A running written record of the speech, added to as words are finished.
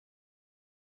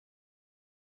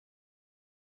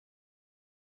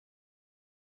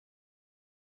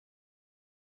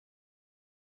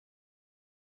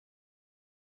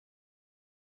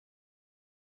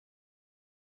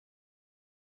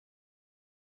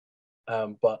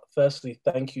But firstly,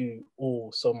 thank you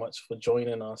all so much for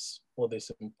joining us for this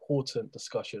important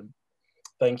discussion.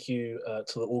 Thank you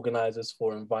to the organizers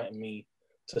for inviting me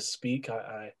to speak.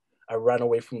 I ran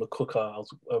away from the cooker. I was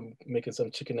making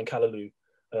some chicken and callaloo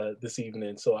this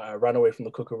evening. So I ran away from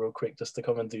the cooker real quick just to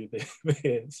come and do this.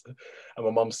 And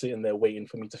my mom's sitting there waiting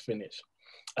for me to finish.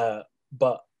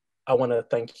 But I want to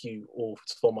thank you all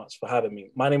so much for having me.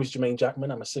 My name is Jermain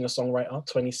Jackman. I'm a singer-songwriter,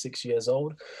 26 years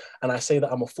old. And I say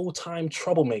that I'm a full-time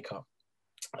troublemaker.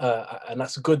 And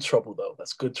that's good trouble, though.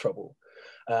 That's good trouble.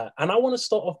 And I want to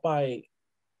start off by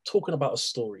talking about a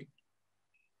story.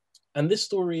 And this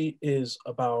story is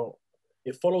about,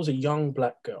 it follows a young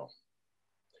Black girl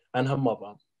and her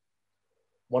mother,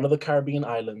 one of the Caribbean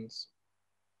islands.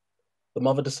 The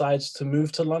mother decides to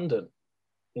move to London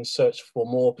in search for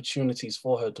more opportunities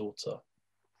for her daughter,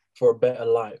 for a better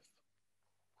life.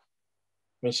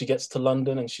 When she gets to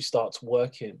London and she starts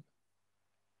working,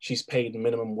 she's paid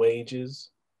minimum wages.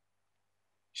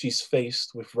 She's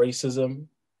faced with racism,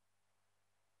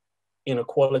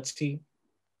 inequality,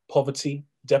 poverty,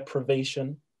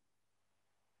 deprivation,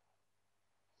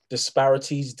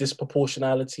 disparities,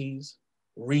 disproportionalities,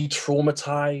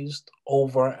 re-traumatized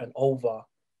over and over,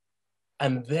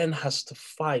 and then has to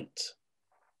fight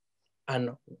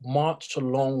and march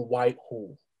along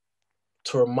Whitehall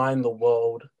to remind the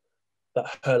world that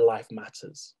her life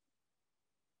matters.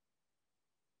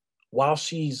 While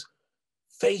she's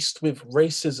faced with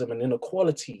racism and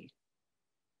inequality,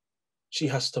 she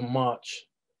has to march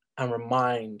and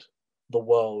remind the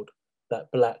world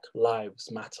that Black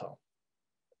lives matter.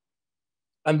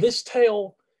 And this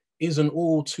tale is an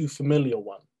all too familiar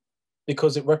one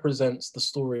because it represents the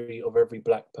story of every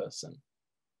Black person.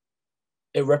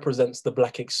 It represents the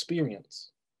Black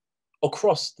experience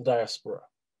across the diaspora.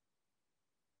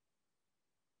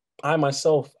 I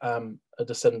myself am a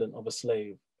descendant of a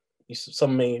slave.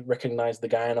 Some may recognize the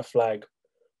Guyana flag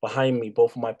behind me.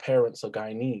 Both of my parents are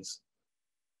Guyanese.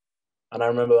 And I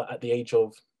remember at the age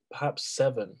of perhaps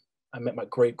 7, I met my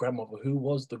great grandmother, who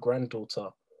was the granddaughter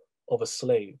of a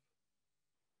slave.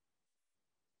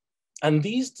 And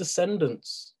these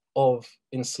descendants of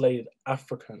enslaved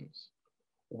Africans,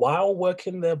 while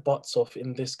working their butts off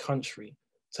in this country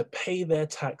to pay their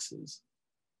taxes,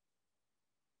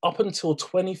 up until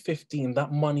 2015,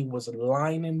 that money was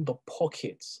lining the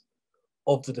pockets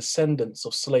of the descendants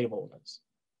of slave owners.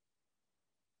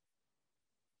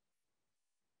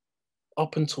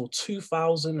 Up until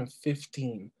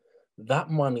 2015, that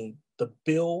money, the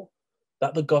bill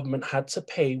that the government had to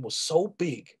pay was so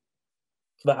big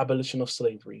for the abolition of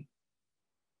slavery.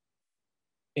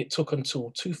 It took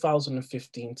until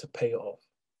 2015 to pay it off.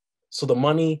 So the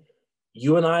money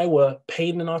you and I were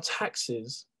paying in our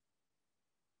taxes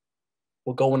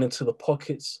were going into the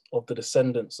pockets of the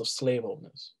descendants of slave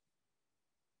owners.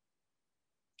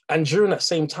 And during that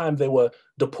same time, they were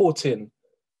deporting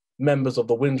members of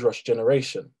the Windrush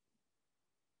generation.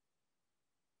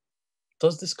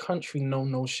 Does this country know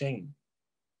no shame?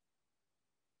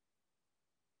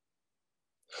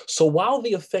 So while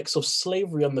the effects of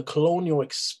slavery and the colonial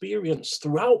experience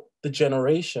throughout the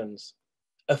generations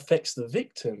affects the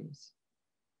victims,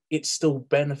 it's still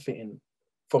benefiting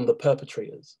from the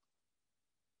perpetrators.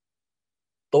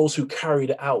 Those who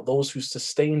carried it out, those who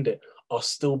sustained it, are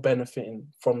still benefiting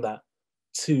from that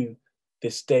to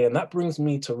this day. And that brings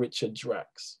me to Richard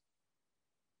Drax,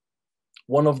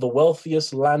 one of the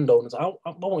wealthiest landowners. I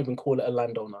won't even call it a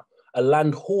landowner, a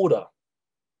landholder,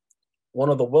 one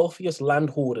of the wealthiest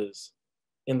landholders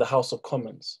in the House of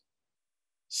Commons,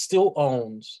 still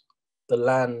owns the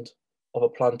land of a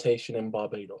plantation in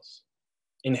Barbados,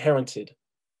 inherited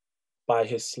by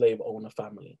his slave owner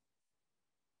family.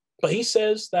 But he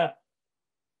says that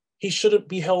he shouldn't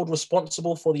be held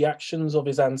responsible for the actions of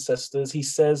his ancestors. He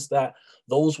says that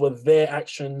those were their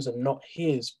actions and not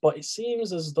his. But it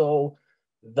seems as though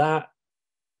the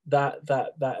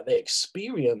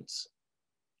experience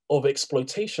of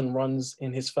exploitation runs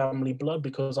in his family blood,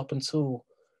 because up until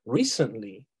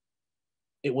recently,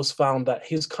 it was found that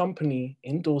his company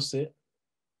in Dorset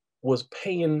was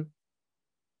paying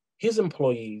his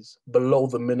employees below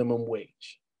the minimum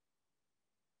wage.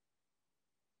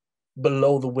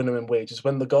 Below the minimum wages.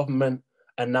 When the government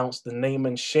announced the name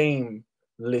and shame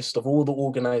list of all the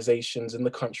organizations in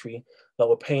the country that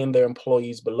were paying their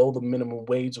employees below the minimum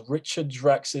wage, Richard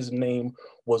Drax's name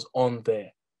was on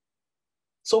there.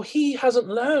 So he hasn't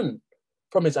learned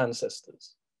from his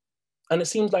ancestors. And it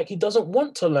seems like he doesn't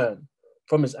want to learn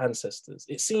from his ancestors.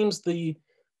 It seems the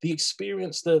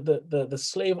experience, the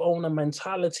slave owner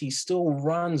mentality still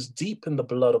runs deep in the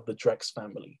blood of the Drax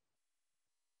family.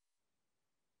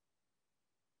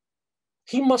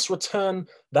 He must return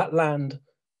that land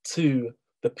to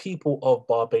the people of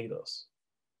Barbados.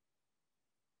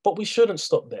 But we shouldn't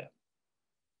stop there.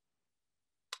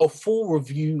 A full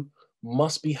review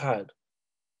must be had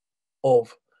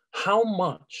of how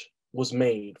much was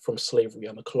made from slavery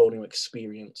and the colonial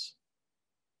experience.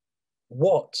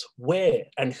 What, where,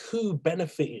 and who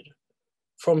benefited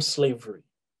from slavery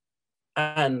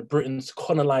and Britain's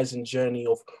colonizing journey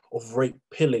of rape,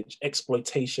 pillage,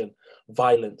 exploitation,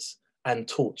 violence, and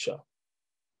torture.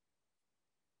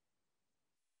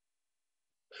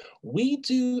 We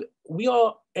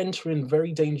are entering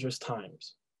very dangerous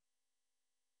times.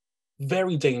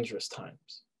 Very dangerous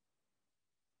times.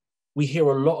 We hear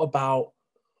a lot about,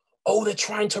 oh, they're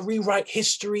trying to rewrite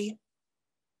history.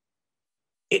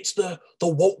 It's the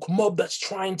woke mob that's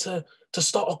trying to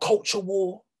start a culture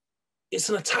war. It's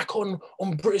an attack on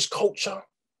British culture.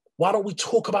 Why don't we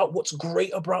talk about what's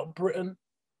great about Britain?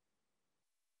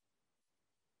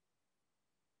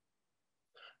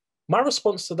 My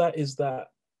response to that is that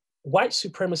white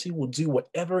supremacy will do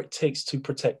whatever it takes to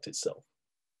protect itself.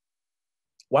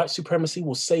 White supremacy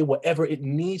will say whatever it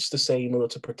needs to say in order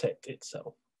to protect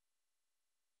itself.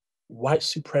 White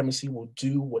supremacy will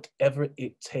do whatever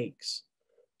it takes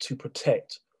to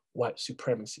protect white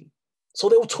supremacy. So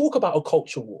they will talk about a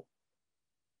culture war,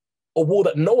 a war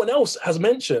that no one else has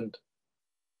mentioned.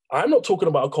 I'm not talking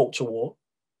about a culture war.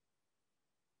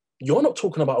 You're not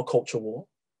talking about a culture war.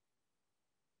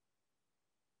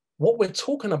 What we're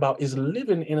talking about is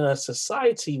living in a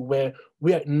society where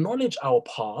we acknowledge our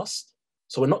past.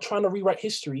 So we're not trying to rewrite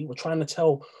history. We're trying to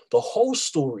tell the whole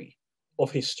story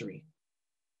of history.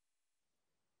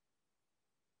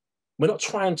 We're not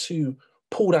trying to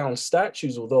pull down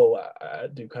statues, although I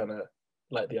do kind of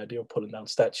like the idea of pulling down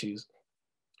statues.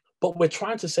 But we're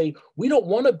trying to say we don't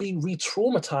want to be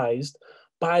re-traumatized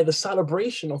by the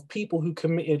celebration of people who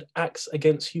committed acts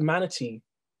against humanity.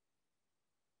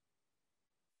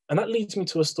 And that leads me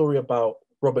to a story about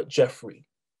Robert Jeffrey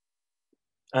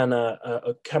and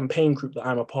a campaign group that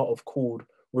I'm a part of called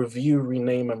Review,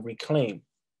 Rename, and Reclaim.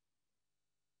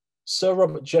 Sir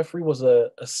Robert Jeffrey was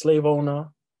a slave owner,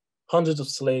 hundreds of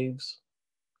slaves,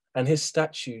 and his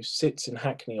statue sits in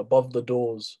Hackney above the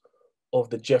doors of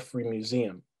the Jeffrey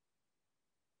Museum.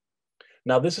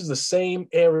 Now, this is the same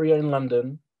area in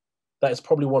London that is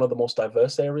probably one of the most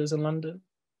diverse areas in London,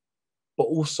 but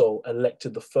also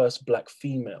elected the first Black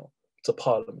female to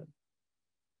Parliament.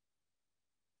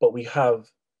 But we have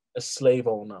a slave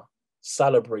owner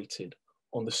celebrated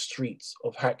on the streets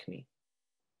of Hackney.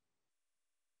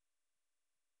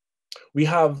 We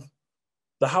have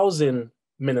the housing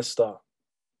minister,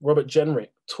 Robert Jenrick,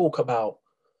 talk about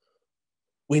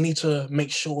we need to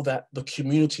make sure that the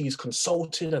community is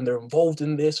consulted and they're involved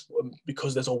in this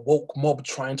because there's a woke mob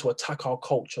trying to attack our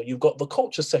culture. You've got the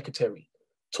culture secretary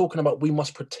talking about we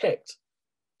must protect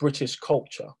British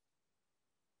culture.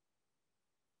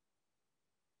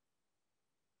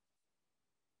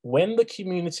 When the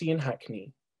community in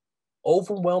Hackney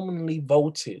overwhelmingly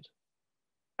voted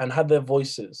and had their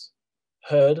voices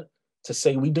heard to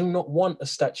say we do not want a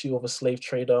statue of a slave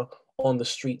trader on the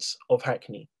streets of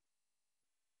Hackney,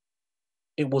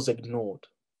 it was ignored.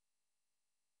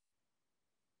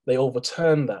 They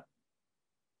overturned that,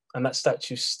 and that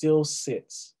statue still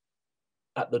sits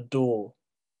at the door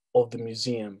of the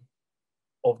Museum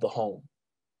of the Home.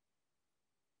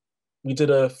 We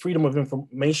did a Freedom of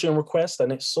Information request,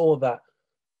 and it saw that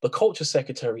the Culture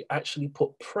Secretary actually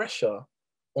put pressure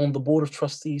on the Board of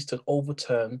Trustees to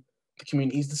overturn the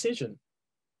community's decision.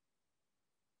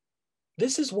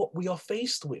 This is what we are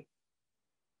faced with.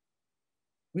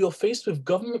 We are faced with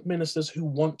government ministers who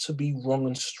want to be wrong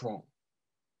and strong.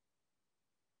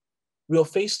 We are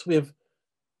faced with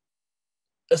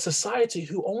a society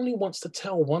who only wants to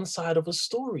tell one side of a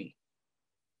story.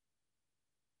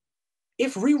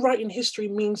 If rewriting history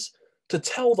means to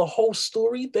tell the whole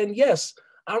story, then yes,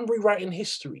 I'm rewriting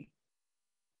history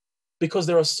because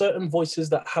there are certain voices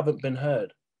that haven't been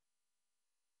heard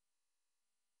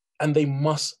and they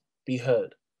must be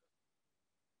heard.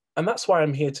 And that's why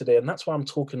I'm here today, and that's why I'm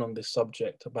talking on this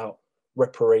subject about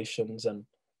reparations and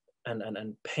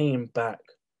paying back.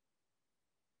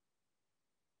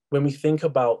 When we think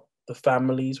about the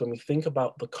families, when we think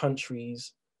about the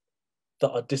countries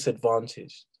that are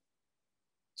disadvantaged,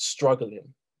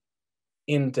 struggling,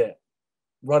 in debt,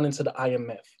 running to the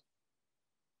IMF,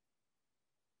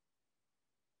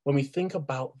 when we think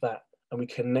about that and we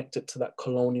connect it to that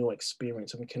colonial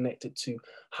experience and we connect it to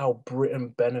how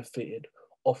Britain benefited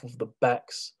off of the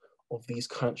backs of these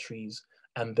countries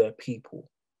and their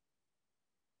people.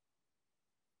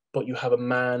 But you have a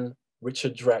man,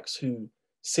 Richard Drax, who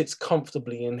sits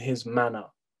comfortably in his manor.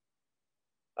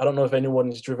 I don't know if anyone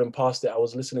is driven past it. I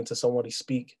was listening to somebody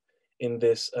speak in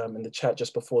this in the chat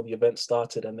just before the event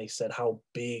started, and they said how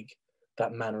big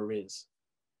that manor is.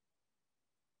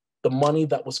 The money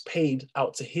that was paid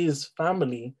out to his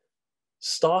family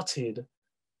started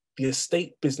the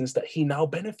estate business that he now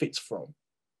benefits from.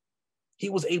 He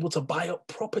was able to buy up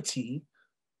property.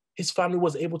 His family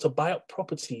was able to buy up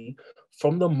property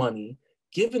from the money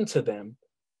given to them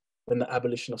when the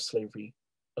abolition of slavery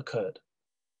occurred.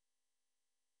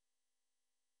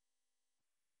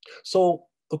 So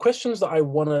the questions that I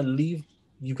want to leave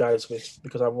you guys with,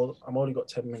 because I've only got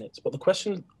 10 minutes, but the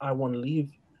question I want to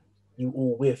leave you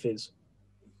all with is,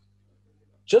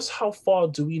 just how far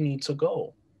do we need to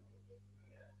go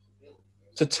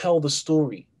to tell the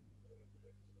story,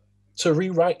 to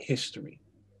rewrite history?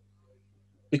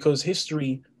 Because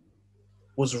history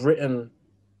was written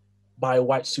by a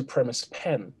white supremacist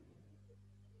pen,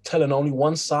 telling only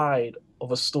one side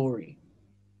of a story.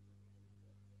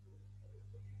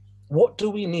 What do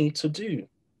we need to do?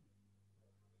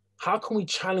 How can we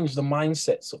challenge the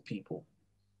mindsets of people?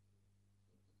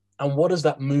 And what does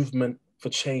that movement for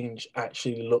change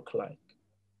actually look like?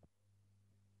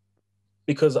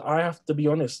 Because I have to be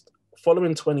honest,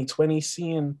 following 2020,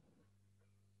 seeing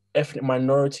ethnic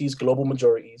minorities, global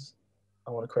majorities,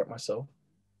 I want to correct myself,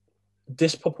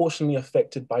 disproportionately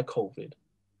affected by COVID,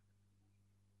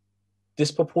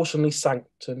 disproportionately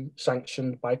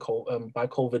sanctioned by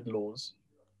COVID laws,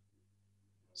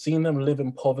 seeing them live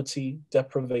in poverty,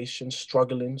 deprivation,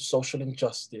 struggling, social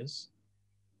injustice.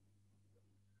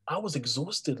 I was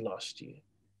exhausted last year.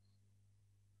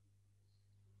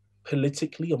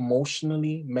 Politically,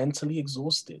 emotionally, mentally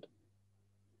exhausted.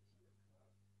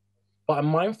 But I'm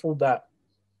mindful that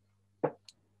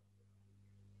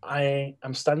I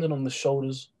am standing on the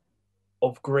shoulders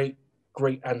of great,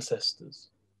 great ancestors.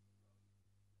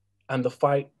 And the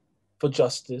fight for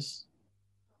justice,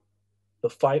 the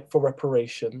fight for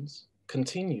reparations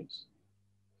continues.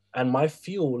 And my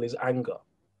fuel is anger.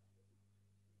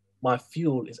 My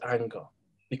fuel is anger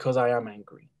because I am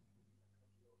angry.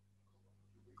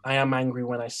 I am angry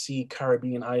when I see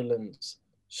Caribbean islands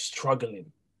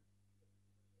struggling.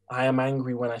 I am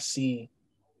angry when I see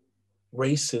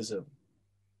racism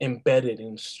embedded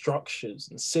in structures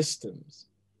and systems.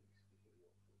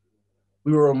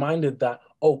 We were reminded that,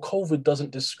 oh, COVID doesn't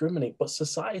discriminate, but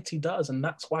society does, and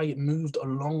that's why it moved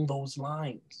along those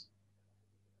lines.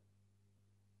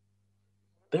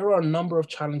 There are a number of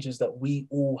challenges that we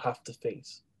all have to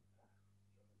face.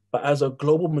 But as a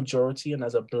global majority and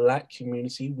as a Black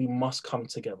community, we must come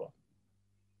together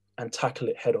and tackle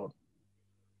it head on.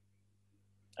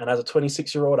 And as a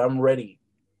 26-year-old, I'm ready.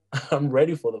 I'm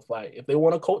ready for the fight. If they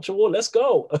want a culture war, let's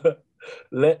go.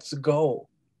 Let's go.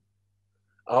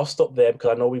 I'll stop there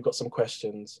because I know we've got some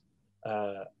questions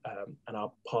and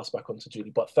I'll pass back on to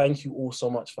Julie. But thank you all so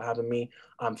much for having me.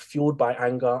 I'm fueled by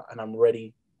anger and I'm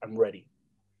ready. I'm ready.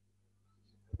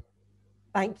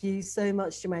 Thank you so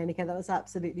much, Jermain. Again, that was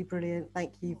absolutely brilliant.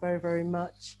 Thank you very, very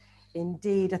much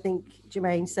indeed. I think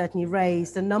Jermain certainly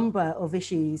raised a number of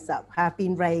issues that have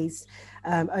been raised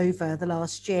over the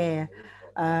last year,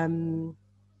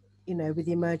 you know, with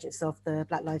the emergence of the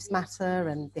Black Lives Matter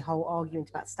and the whole argument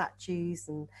about statues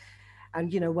and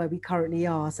you know, where we currently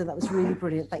are. So that was really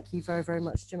brilliant. Thank you very, very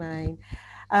much, Jermain.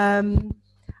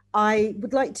 I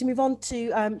would like to move on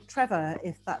to Trevor,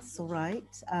 if that's all right.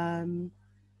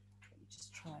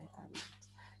 Just try that.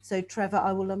 So Trevor,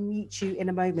 I will unmute you in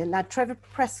a moment. Now, Trevor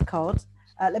Prescod,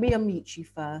 let me unmute you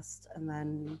first and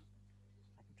then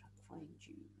I can try to find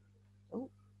you. Oh.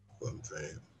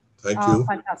 Thank you.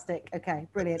 Fantastic. Okay,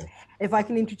 brilliant. If I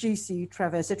can introduce you,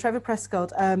 Trevor. So Trevor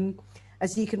Prescod,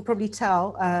 as you can probably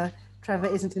tell, Trevor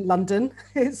isn't in London.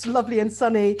 It's lovely and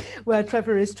sunny where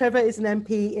Trevor is. Trevor is an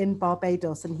MP in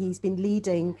Barbados, and he's been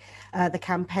leading the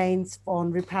campaigns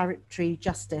on reparatory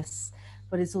justice,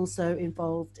 but is also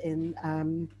involved in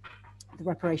the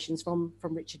reparations from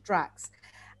Richard Drax.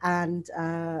 And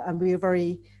we are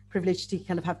very privileged to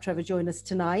kind of have Trevor join us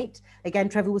tonight. Again,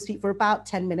 Trevor will speak for about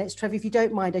 10 minutes. Trevor, if you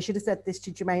don't mind, I should have said this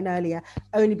to Jermain earlier,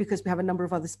 only because we have a number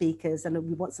of other speakers and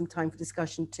we want some time for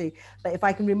discussion too. But if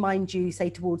I can remind you, say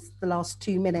towards the last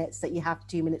 2 minutes, that you have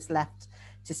 2 minutes left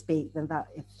to speak, then that,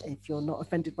 if you're not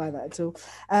offended by that at all.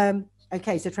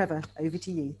 Okay, so Trevor, over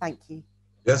to you. Thank you.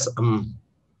 Yes,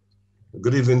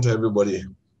 good evening to everybody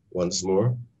once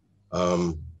more.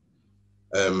 I'm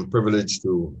privileged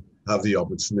to have the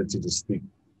opportunity to speak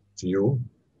to you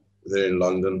there in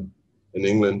London, in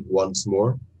England once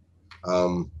more.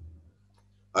 I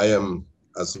am,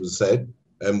 as was said,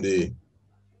 I'm the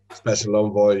Special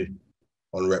Envoy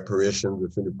on reparations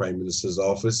within the Prime Minister's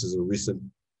office. Is a recent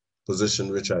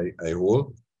position which I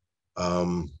hold.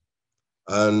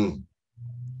 And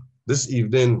this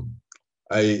evening,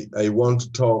 I want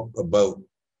to talk about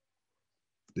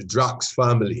the Drax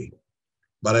family,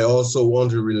 but I also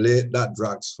want to relate that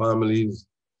Drax family's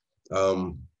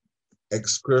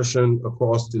excursion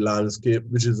across the landscape,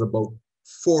 which is about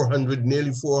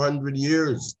nearly 400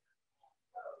 years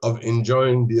of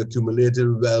enjoying the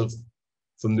accumulated wealth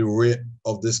from the rate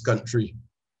of this country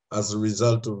as a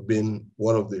result of being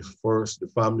one of the first, the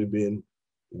family being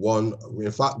one,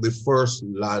 in fact, the first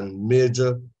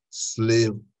major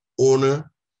slave owner,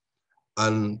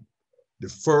 and the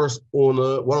first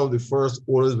owner, one of the first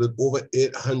owners with over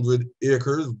 800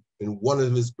 acres in one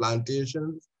of his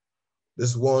plantations.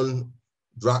 This one,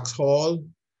 Drax Hall.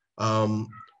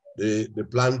 The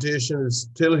plantation is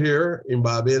still here in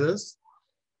Barbados.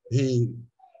 He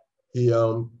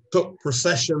took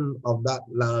possession of that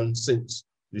land since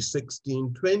the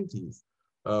 1620s,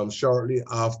 shortly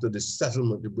after the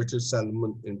settlement, the British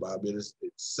settlement in Barbados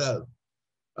itself.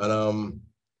 And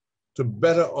to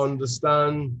better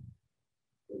understand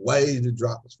why the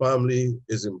Drax family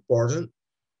is important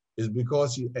is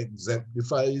because he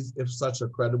exemplifies, if such a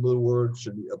credible word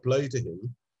should be applied to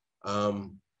him,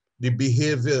 the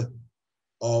behavior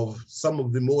of some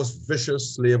of the most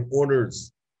vicious slave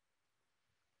owners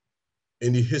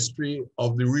in the history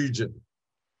of the region.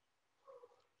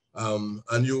 And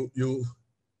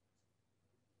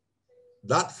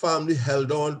that family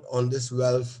held on this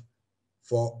wealth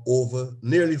for over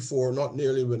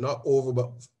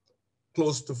but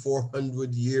close to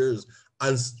 400 years,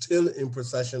 and still in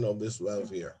possession of this wealth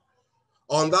here.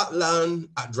 On that land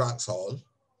at Drax Hall,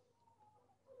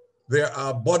 there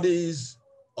are bodies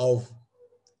of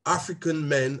African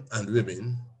men and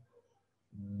women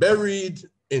buried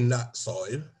in that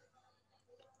soil,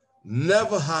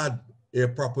 never had a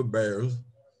proper burial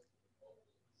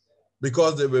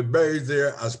because they were buried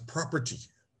there as property.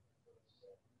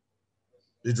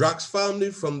 The Drax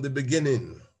family from the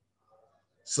beginning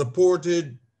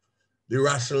supported the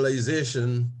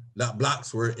rationalization that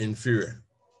Blacks were inferior.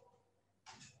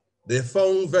 They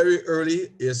found very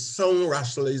early a sound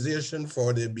rationalization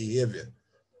for their behavior.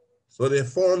 So they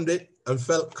formed it and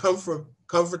felt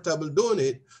comfortable doing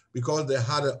it because they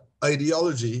had an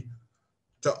ideology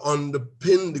to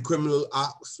underpin the criminal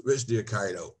acts which they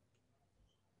carried out.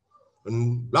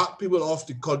 And Black people off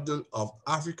the continent of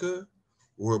Africa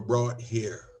were brought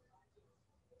here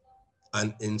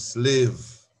and enslaved.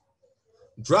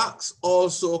 Drax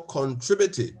also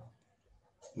contributed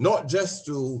not just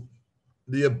to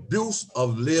the abuse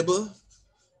of labor,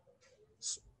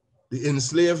 the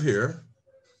enslaved here,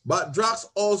 but Drax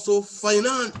also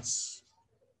financed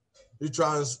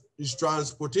his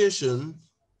transportation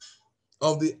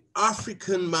of the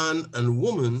African man and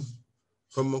woman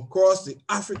from across the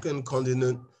African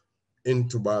continent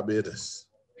into Barbados.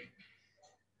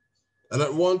 And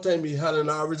at one time he had an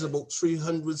average of about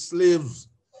 300 slaves.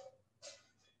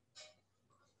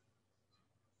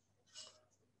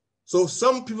 So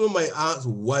some people might ask,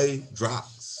 why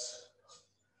Drax?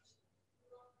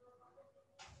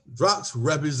 Drax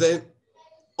represent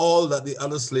all that the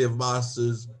other slave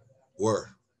masters were.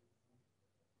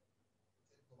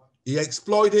 He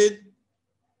exploited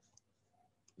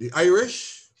the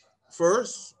Irish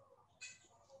first,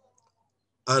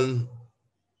 and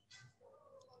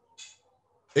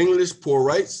English poor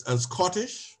whites and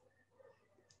Scottish.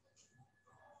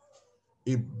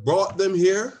 He brought them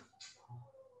here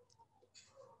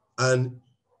and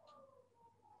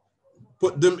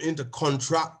put them into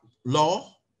contract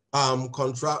law,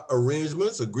 contract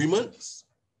arrangements, agreements.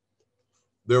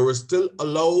 They were still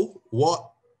allowed what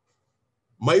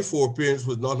my foreparents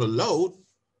was not allowed,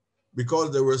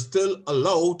 because they were still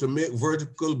allowed to make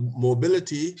vertical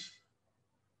mobility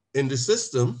in the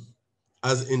system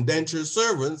as indentured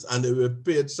servants, and they were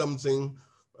paid something,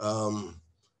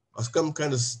 some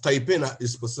kind of stipend at a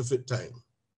specific time.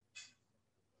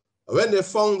 When they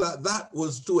found that that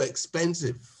was too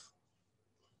expensive,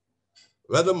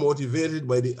 whether motivated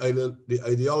by the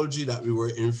ideology that we were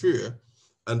inferior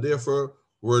and therefore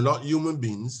were not human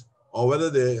beings, or whether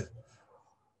they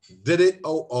did it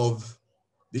out of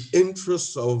the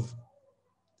interests of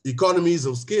economies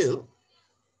of scale,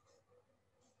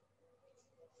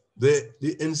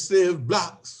 the enslaved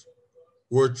Blacks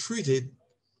were treated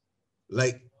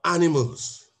like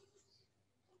animals.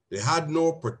 They had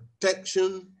no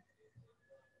protection.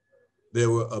 They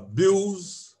were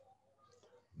abused.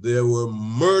 They were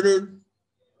murdered.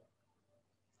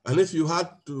 And if you had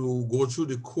to go through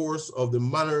the course of the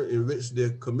manner in which they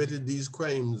committed these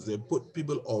crimes, they put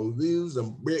people on wheels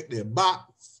and break their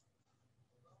backs.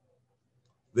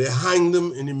 They hang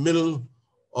them in the middle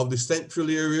of the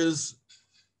central areas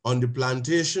on the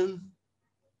plantation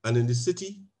and in the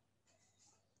city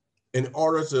in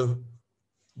order to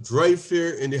drive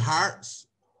fear in the hearts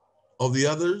of the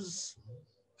others.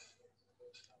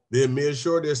 They made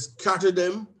sure they scattered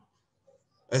them,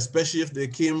 especially if they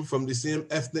came from the same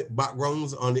ethnic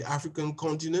backgrounds on the African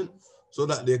continent, so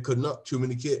that they could not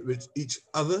communicate with each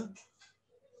other.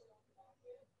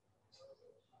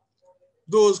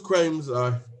 Those crimes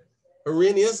are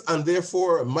heinous, and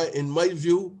therefore, in my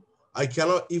view, I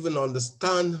cannot even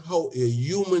understand how a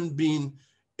human being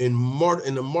in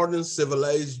a modern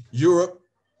civilized Europe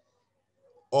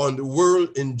or in the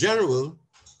world in general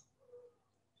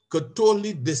could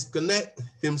totally disconnect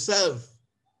himself.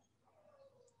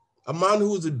 A man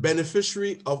who is the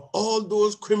beneficiary of all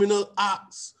those criminal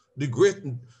acts,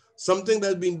 something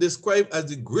that's been described as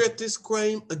the greatest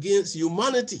crime against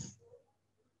humanity.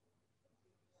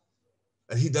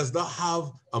 And he does not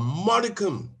have a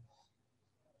modicum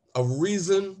of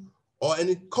reason or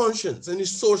any conscience, any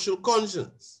social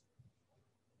conscience,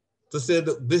 to say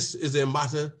that this is a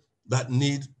matter that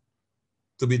needs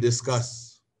to be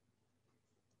discussed.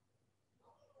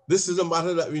 This is a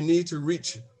matter that we need to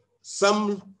reach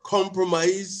some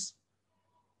compromise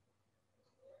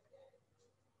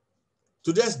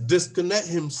to just disconnect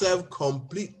himself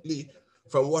completely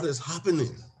from what is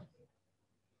happening,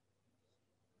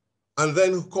 and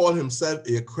then call himself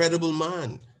a credible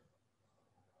man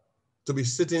to be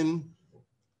sitting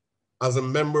as a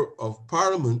member of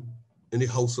parliament in the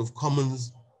House of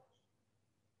Commons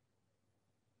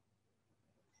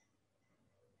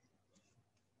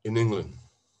in England.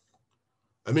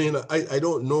 I mean, I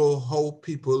don't know how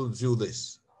people view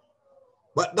this,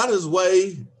 but that is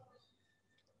why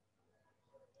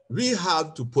we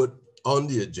have to put on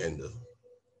the agenda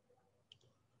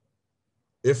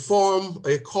a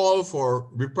call for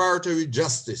reparatory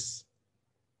justice.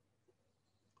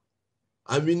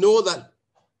 And we know that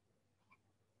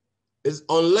it's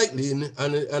unlikely,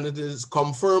 and it is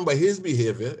confirmed by his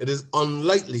behavior, it is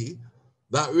unlikely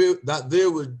that they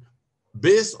would,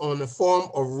 based on a form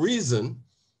of reason,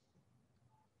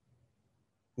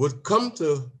 would come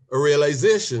to a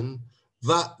realization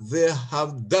that they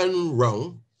have done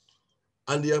wrong,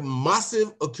 and the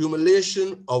massive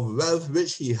accumulation of wealth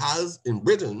which he has in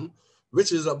Britain,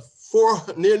 which is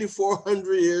nearly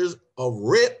 400 years of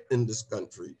rape in this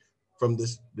country from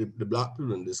the Black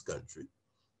people in this country.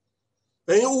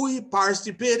 And he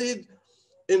participated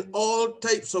in all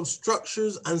types of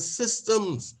structures and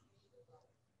systems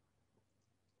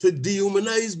to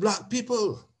dehumanize Black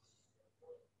people,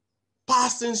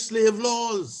 passing slave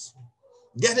laws,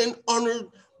 getting honored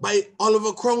by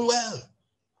Oliver Cromwell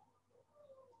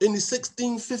in the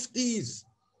 1650s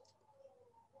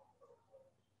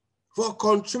for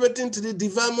contributing to the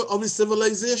development of the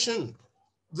civilization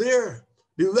there.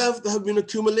 The wealth that have been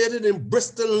accumulated in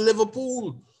Bristol and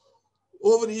Liverpool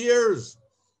over the years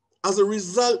as a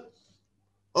result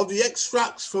of the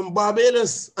extracts from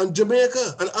Barbados and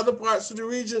Jamaica and other parts of the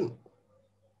region.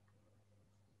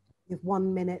 You have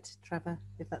 1 minute, Trevor,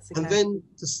 if that's okay. And then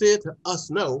to say to us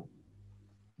now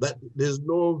that there's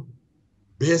no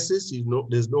basis,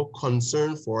 there's no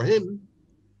concern for him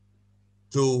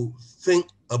to think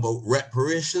about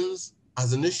reparations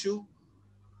as an issue.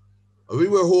 We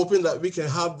were hoping that we can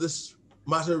have this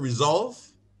matter resolved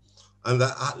and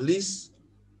that at least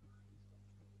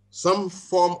some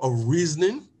form of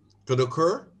reasoning could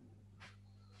occur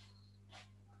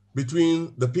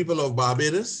between the people of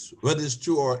Barbados, whether it's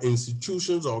through our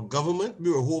institutions or government. We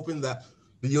were hoping that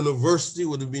the university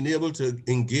would have been able to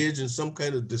engage in some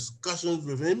kind of discussions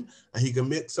with him and he can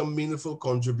make some meaningful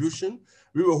contribution.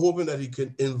 We were hoping that he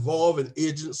can involve in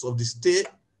agents of the state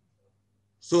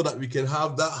so that we can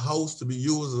have that house to be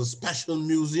used as a special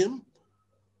museum.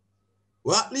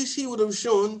 Well, at least he would have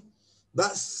shown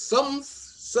that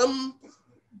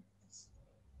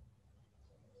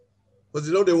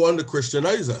because they wanted to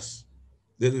Christianize us.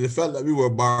 They felt that we were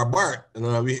barbaric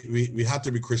and we had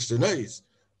to be Christianized.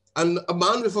 And a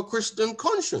man with a Christian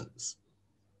conscience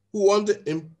who wanted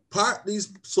to impart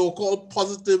these so-called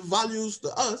positive values to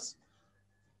us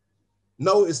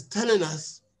now is telling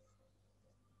us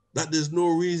that there's no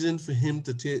reason for him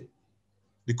to take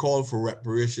the call for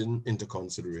reparation into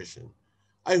consideration.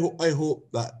 I hope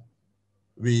that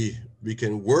we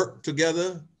can work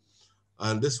together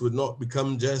and this would not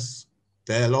become just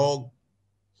dialogue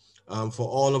for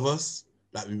all of us,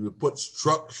 that we will put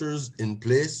structures in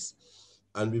place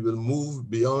and we will move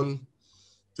beyond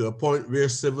to a point where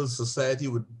civil society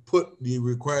would put the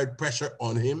required pressure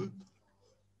on him.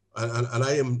 And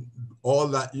I am, all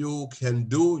that you can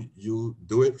do, you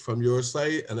do it from your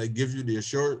side. And I give you the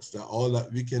assurance that all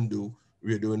that we can do,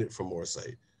 we're doing it from our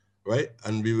side, right?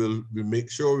 And we make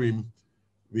sure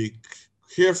we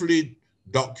carefully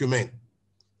document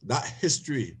that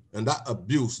history and that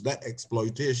abuse, that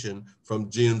exploitation from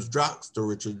James Drax to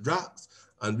Richard Drax.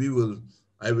 And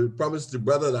I will promise the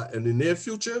brother that in the near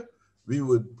future, we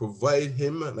would provide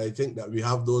him, and I think that we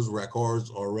have those records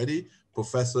already.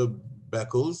 Professor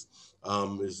Beckles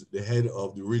is the head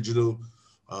of the regional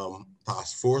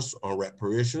task force on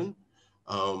reparation,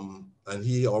 and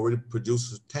he already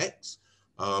produced a text.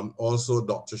 Also,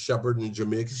 Dr. Shepard in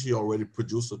Jamaica, she already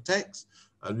produced a text,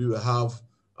 and we will have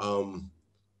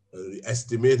the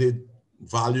estimated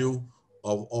value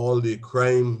of all the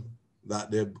crime that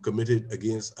they've committed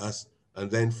against us. And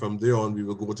then from there on, we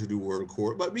will go to the World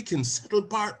Court. But we can settle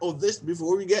part of this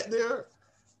before we get there.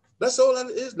 That's all that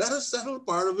is. Let us settle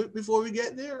part of it before we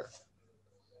get there.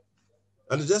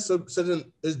 And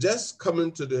it's just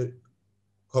coming to the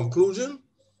conclusion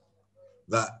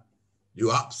that you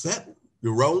upset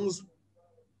your wrongs.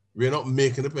 We're not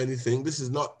making up anything. This is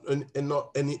not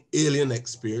any alien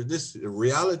experience. This is a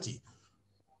reality.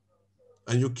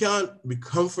 And you can't be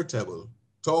comfortable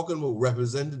talking about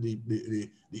representing the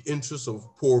interests of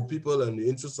poor people and the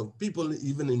interests of people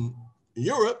even in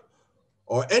Europe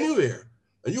or anywhere.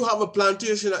 And you have a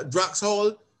plantation at Drax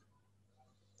Hall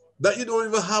that you don't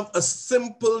even have a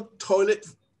simple toilet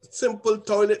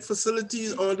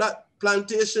facilities on that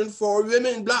plantation for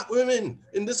women, Black women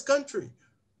in this country.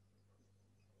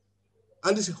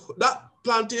 And that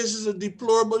plantation is a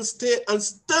deplorable state and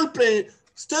still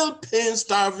paying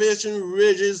starvation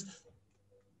wages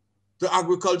to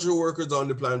agricultural workers on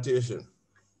the plantation.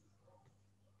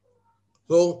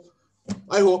 So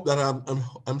I hope that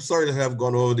I'm sorry that I've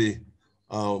gone over the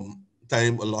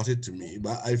time allotted to me,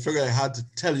 but I figured I had to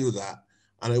tell you that.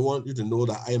 And I want you to know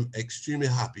that I am extremely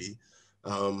happy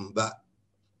that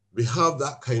we have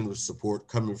that kind of support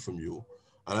coming from you.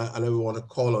 And I want to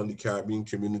call on the Caribbean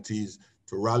communities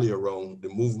to rally around the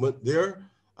movement there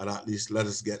and at least let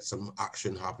us get some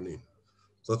action happening.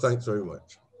 So thanks very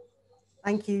much.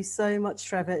 Thank you so much,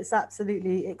 Trevor. It's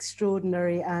absolutely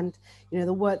extraordinary. And, you know,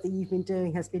 the work that you've been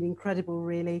doing has been incredible,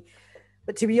 really.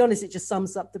 But to be honest, it just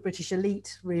sums up the British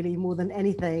elite, really, more than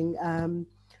anything.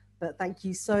 But thank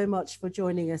you so much for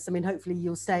joining us. I mean, hopefully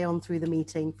you'll stay on through the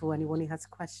meeting for anyone who has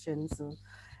questions or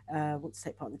wants to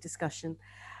take part in the discussion.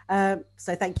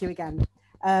 So thank you again.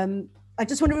 I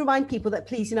just want to remind people that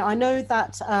please, you know, I know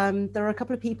that there are a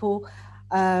couple of people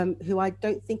who I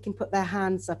don't think can put their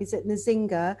hands up. Is it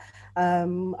Nzinga?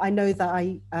 I know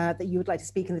that that you would like to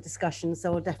speak in the discussion,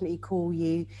 so I'll definitely call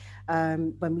you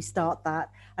when we start that.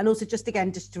 And also just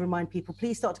to remind people,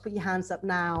 please start to put your hands up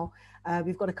now.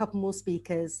 We've got a couple more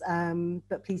speakers,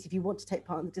 but please, if you want to take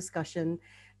part in the discussion,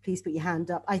 please put your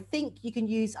hand up. I think you can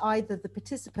use either the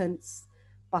participants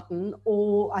button,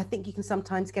 or I think you can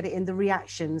sometimes get it in the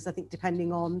reactions, I think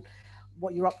depending on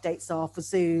what your updates are for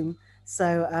Zoom.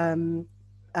 So,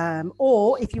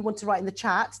 or if you want to write in the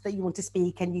chat that you want to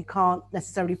speak and you can't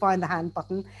necessarily find the hand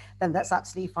button, then that's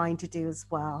absolutely fine to do as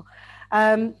well.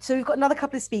 So we've got another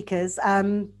couple of speakers.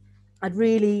 I'd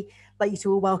really like you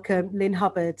to all welcome Lynn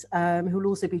Hubbard, who will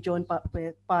also be joined by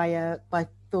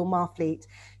Phil Marfleet,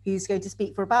 who's going to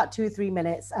speak for about 2 or 3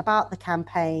 minutes about the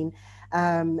campaign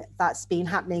that's been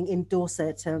happening in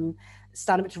Dorset.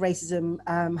 Stand Up to Racism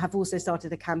have also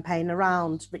started a campaign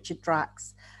around Richard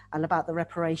Drax and about the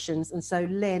reparations. And so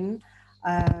Lynn,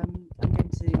 I'm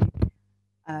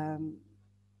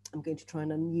going to try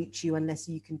and unmute you unless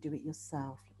you can do it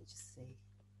yourself. Let me just see.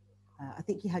 I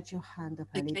think you had your hand up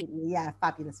earlier, didn't you? Yeah,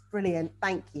 fabulous, brilliant,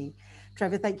 thank you.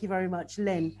 Trevor, thank you very much.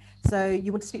 Lynn, so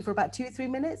you want to speak for about 2 or 3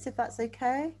 minutes, if that's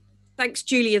okay? Thanks,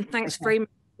 Julie, and thanks very much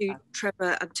to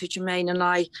Trevor and to Jermain and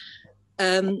I.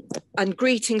 And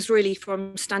greetings really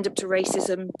from Stand Up to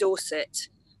Racism Dorset.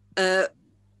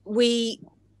 We,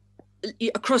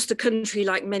 across the country,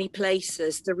 like many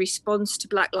places, the response to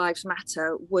Black Lives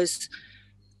Matter was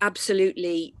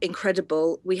absolutely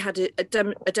incredible. We had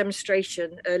a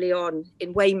demonstration early on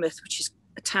in Weymouth, which is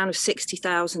a town of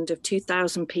 60,000 of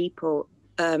 2,000 people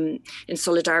in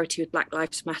solidarity with Black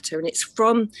Lives Matter. And it's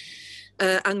from,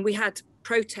 and we had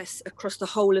protests across the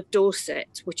whole of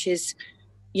Dorset, which is,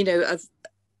 you know,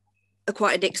 a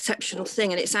quite an exceptional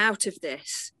thing. And it's out of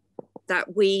this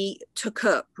that we took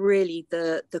up really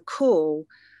the call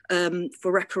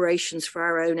for reparations for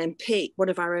our own MP, one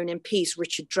of our own MPs,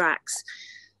 Richard Drax.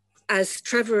 As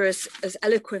Trevor has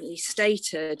eloquently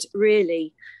stated,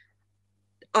 really,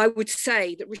 I would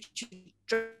say that Richard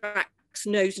Drax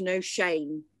knows no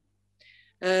shame.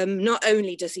 Not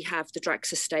only does he have the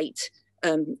Drax estate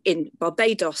in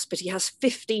Barbados, but he has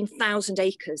 15,000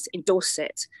 acres in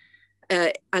Dorset,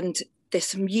 and there's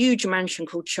some huge mansion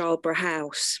called Charborough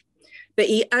House. But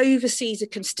he oversees a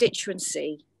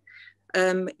constituency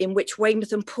in which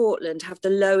Weymouth and Portland have the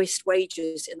lowest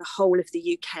wages in the whole of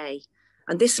the UK.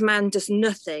 And this man does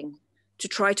nothing to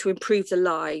try to improve the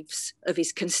lives of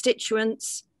his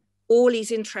constituents. All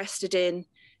he's interested in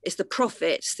is the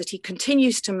profits that he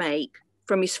continues to make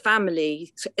from his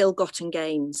family's ill-gotten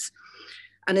gains.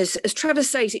 And as Trevor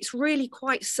says, it's really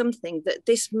quite something that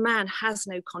this man has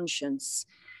no conscience.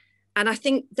 And I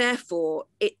think, therefore,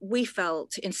 we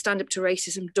felt in Stand Up to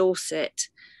Racism Dorset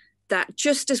that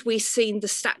just as we've seen the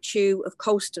statue of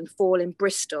Colston fall in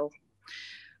Bristol,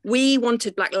 we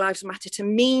wanted Black Lives Matter to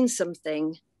mean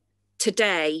something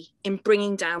today in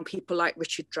bringing down people like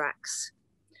Richard Drax.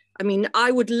 I mean,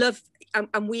 I would love,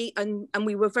 and we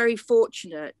were very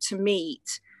fortunate to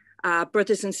meet our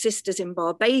brothers and sisters in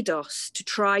Barbados to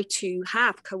try to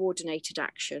have coordinated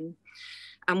action.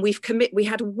 And we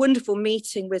had a wonderful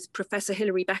meeting with Professor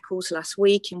Hilary Beckles last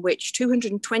week, in which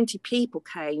 220 people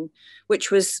came, which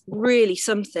was really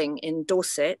something in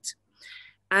Dorset.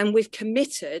 And we've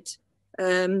committed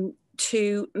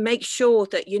to make sure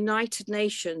that United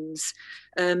Nations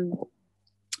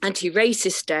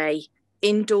Anti-Racist Day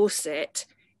in Dorset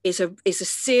is a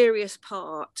serious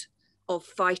part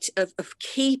of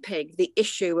keeping the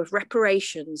issue of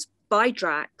reparations by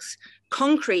Drax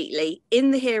concretely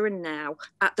in the here and now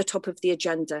at the top of the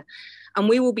agenda. And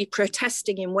we will be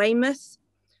protesting in Weymouth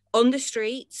on the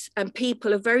streets, and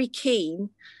people are very keen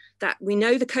that we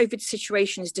know the COVID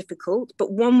situation is difficult,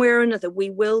 but one way or another, we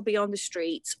will be on the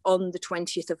streets on the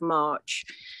 20th of March.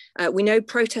 We know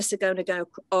protests are going to go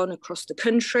on across the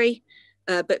country,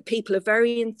 but people are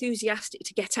very enthusiastic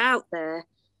to get out there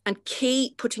and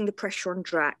keep putting the pressure on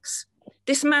Drax.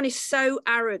 This man is so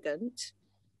arrogant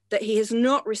that he has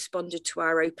not responded to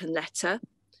our open letter.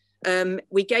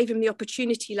 We gave him the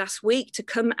opportunity last week to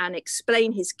come and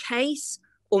explain his case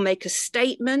or make a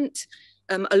statement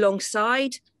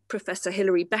alongside Professor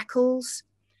Hilary Beckles,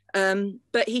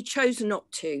 but he chose not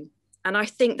to. And I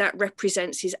think that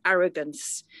represents his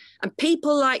arrogance. And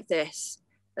people like this,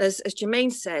 as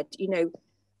Jermain said, you know,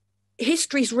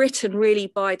 history's written really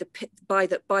by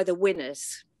the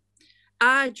winners.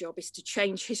 Our job is to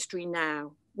change history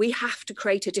now. We have to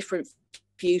create a different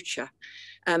future.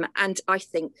 And I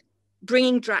think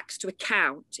bringing Drax to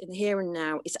account in the here and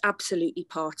now is absolutely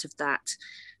part of that.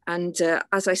 And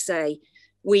as I say,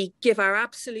 we give our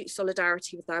absolute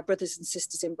solidarity with our brothers and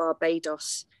sisters in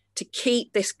Barbados to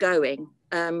keep this going.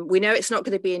 We know it's not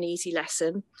going to be an easy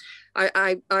lesson.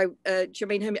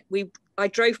 Jermain, I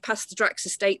drove past the Drax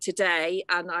estate today,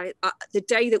 and the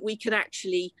day that we can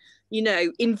actually, you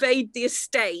know, invade the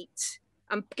estate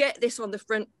and get this on the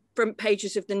front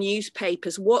pages of the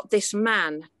newspapers, what this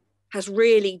man has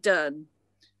really done.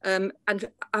 And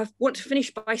I want to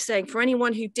finish by saying, for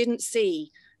anyone who didn't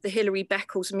see the Hilary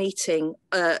Beckles meeting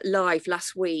live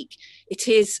last week, it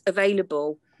is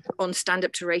available on Stand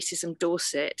Up to Racism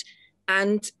Dorset.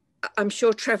 And I'm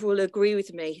sure Trevor will agree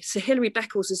with me. So Hilary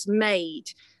Beckles has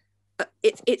made,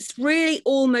 it's really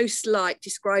almost like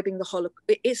describing the Holocaust.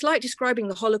 It's like describing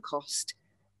the Holocaust.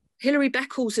 Hilary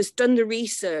Beckles has done the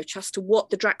research as to what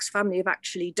the Drax family have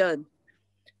actually done.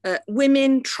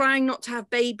 Women trying not to have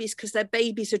babies because their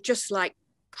babies are just like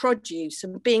produce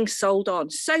and being sold on.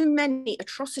 So many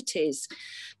atrocities.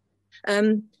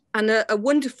 And a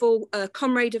wonderful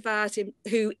comrade of ours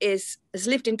who has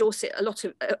lived in Dorset a lot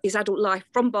of his adult life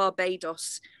from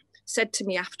Barbados said to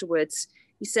me afterwards,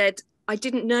 he said, I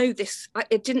didn't know this.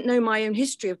 I didn't know my own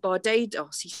history of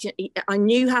Barbados. I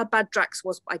knew how bad Drax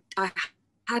was, but I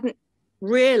hadn't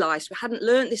realised, we hadn't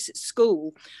learned this at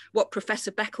school, what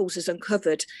Professor Beckles has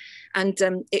uncovered. And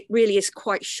it really is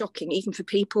quite shocking, even for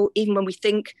people, even when we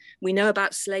think we know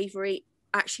about slavery,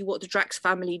 actually what the Drax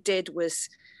family did was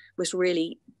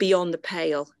really beyond the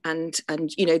pale. And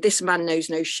you know, this man knows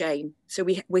no shame. So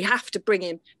we have to bring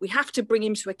him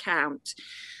to account.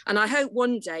 And I hope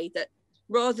one day that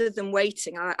rather than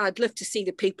waiting, I'd love to see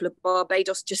the people of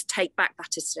Barbados just take back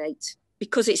that estate,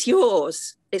 because it's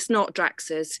yours. It's not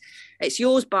Drax's. It's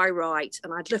yours by right.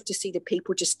 And I'd love to see the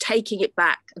people just taking it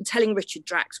back and telling Richard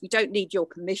Drax, we don't need your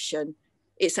permission.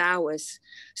 It's ours.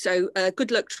 So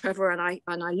good luck, Trevor. And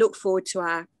I look forward to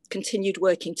our continued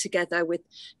working together with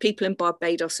people in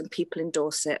Barbados and people in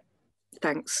Dorset.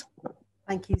 Thanks.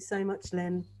 Thank you so much,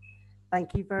 Lynn.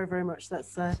 Thank you very, very much.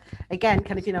 That's again,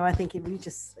 kind of, you know, I think it really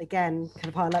just, again, kind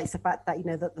of highlights the fact that, you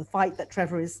know, that the fight that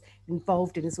Trevor is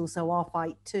involved in is also our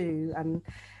fight too. And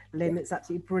Lynn, it's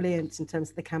absolutely brilliant in terms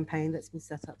of the campaign that's been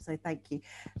set up. So thank you.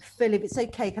 Phil, if it's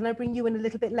okay, can I bring you in a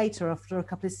little bit later after a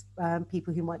couple of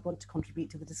people who might want to contribute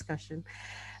to the discussion?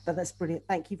 But that's brilliant.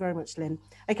 Thank you very much, Lynn.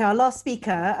 Okay, our last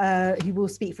speaker, who will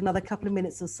speak for another couple of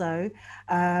minutes or so,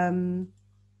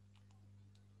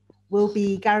 will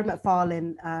be Gary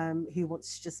McFarlane, who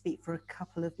wants to just speak for a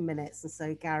couple of minutes. And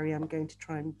so, Gary, I'm going to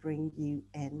try and bring you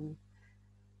in.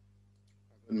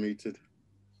 Unmuted.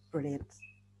 Brilliant.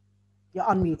 You're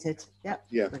unmuted. Yep.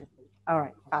 Yeah. Brilliant. All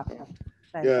right. Fabulous.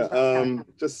 Yeah.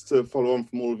 Just to follow on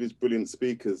from all of these brilliant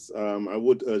speakers, I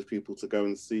would urge people to go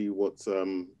and see what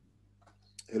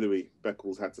Hilary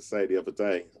Beckles had to say the other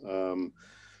day,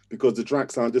 because the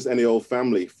Drax aren't just any old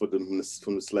family from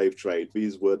the slave trade.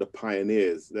 These were the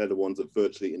pioneers. They're the ones that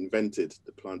virtually invented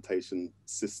the plantation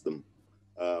system,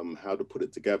 how to put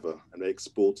it together, and they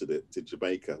exported it to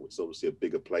Jamaica, which is obviously a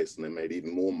bigger place, and they made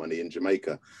even more money in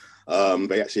Jamaica.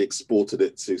 They actually exported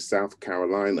it to South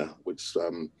Carolina, which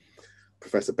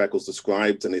Professor Beckles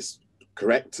described and is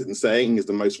correct in saying is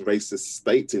the most racist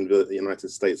state in the United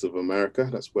States of America.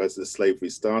 That's where the slavery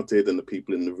started, and the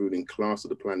people in the ruling class of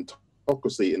the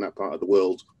plantocracy in that part of the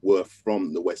world were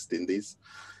from the West Indies.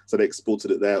 So they exported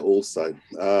it there also.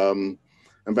 And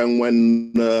then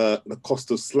when the cost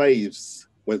of slaves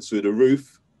went through the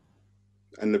roof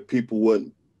and the people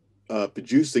weren't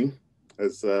producing,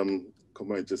 as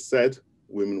Comrade just said,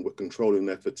 women were controlling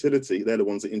their fertility. They're the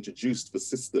ones that introduced the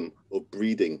system of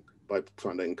breeding by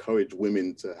trying to encourage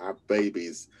women to have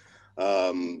babies,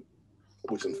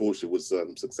 which unfortunately was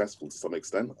successful to some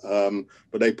extent.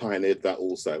 But they pioneered that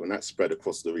also, and that spread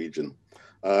across the region.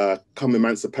 Come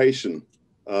emancipation,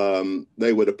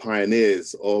 they were the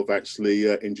pioneers of actually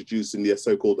introducing the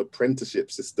so-called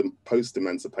apprenticeship system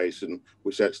post-emancipation,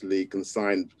 which actually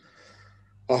consigned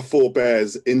our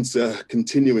forebears into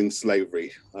continuing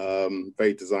slavery.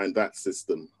 They designed that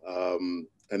system. And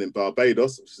in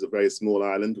Barbados, which is a very small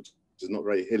island, which is not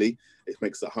very hilly, it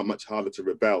makes it much harder to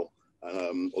rebel,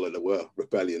 although there were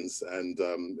rebellions. And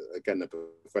again, the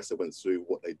professor went through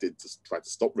what they did to try to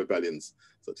stop rebellions,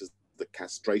 such as the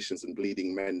castrations and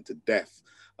bleeding men to death,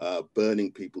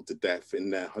 burning people to death in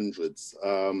their hundreds.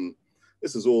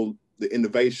 This is all the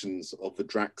innovations of the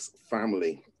Drax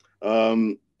family.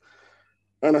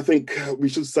 And I think we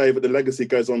should say that the legacy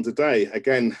goes on today.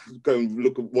 Again, go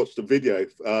and watch the video.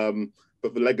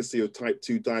 But the legacy of type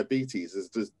 2 diabetes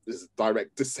is a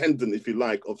direct descendant, if you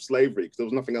like, of slavery, because there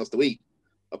was nothing else to eat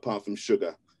apart from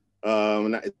sugar.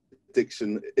 And that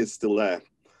addiction is still there.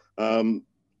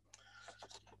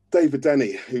 David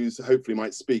Denny, who's hopefully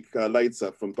might speak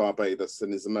later from Barbados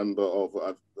and is a member of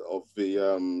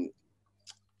the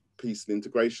Peace and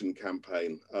Integration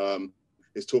Campaign,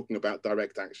 is talking about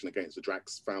direct action against the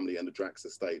Drax family and the Drax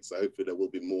estate. So hopefully there will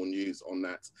be more news on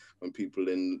that when people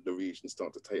in the region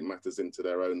start to take matters into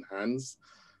their own hands.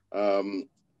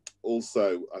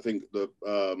 Also, I think that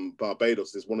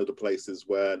Barbados is one of the places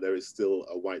where there is still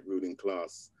a white ruling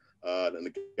class. And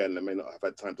again, I may not have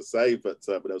had time to say, but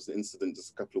there was an incident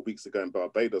just a couple of weeks ago in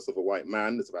Barbados of a white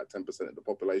man. It's about 10% of the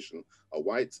population are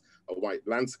white, a white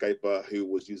landscaper who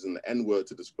was using the N-word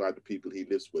to describe the people he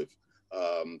lives with,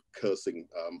 cursing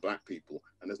black people.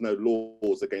 And there's no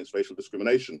laws against racial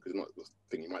discrimination, because it's not the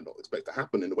thing you might not expect to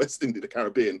happen in the West Indies, the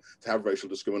Caribbean, to have racial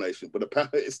discrimination. But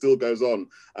apparently it still goes on.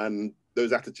 And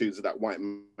those attitudes that white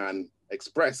man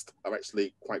expressed are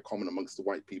actually quite common amongst the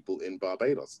white people in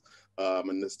Barbados.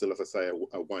 And there's still, as I say,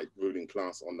 a white ruling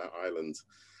class on that island.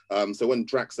 So when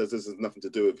Drax says this has nothing to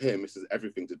do with him, this is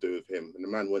everything to do with him. And the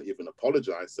man won't even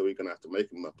apologize, so we're going to have to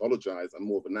make him apologize. And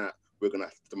more than that, we're going to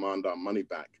have to demand our money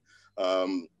back.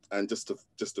 And just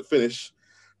to finish,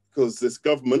 because this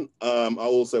government are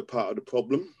also part of the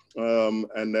problem,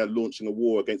 and they're launching a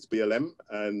war against BLM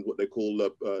and what they call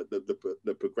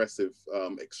the progressive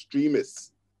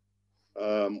extremists,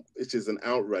 which is an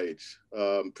outrage.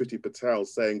 Priti Patel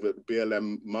saying that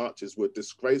BLM marches were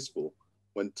disgraceful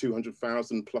when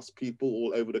 200,000 plus people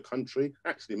all over the country,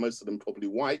 actually most of them probably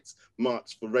white,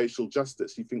 marched for racial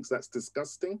justice. She thinks that's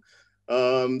disgusting.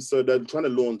 So they're trying to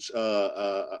launch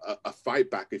a fight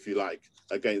back, if you like,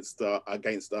 against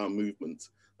our movement,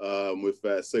 with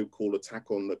their so-called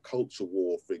attack on the culture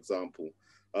war, for example.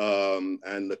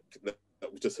 And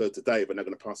we just heard today that they're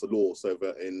going to pass a law so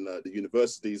that in the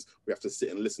universities we have to sit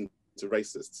and listen to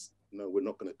racists. No, we're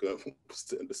not going to go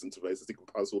sit and listen to racists. You can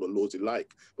pass all the laws you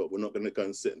like, but we're not going to go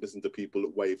and sit and listen to people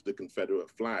that wave the Confederate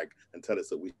flag and tell us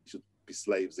that we should be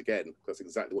slaves again. That's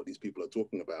exactly what these people are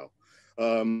talking about.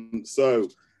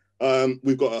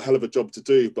 We've got a hell of a job to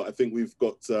do, but I think we've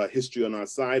got history on our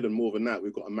side, and more than that,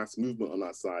 we've got a mass movement on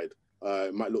our side.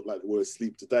 It might look like we're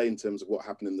asleep today in terms of what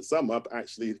happened in the summer, but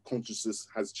actually consciousness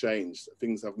has changed.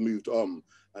 Things have moved on.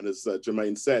 And as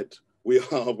Jermain said, we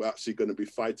are actually going to be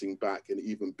fighting back in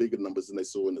even bigger numbers than they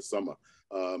saw in the summer.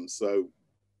 So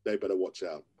they better watch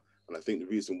out. And I think the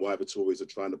reason why the Tories are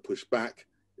trying to push back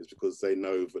is because they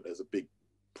know that there's a big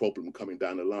problem coming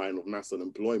down the line of mass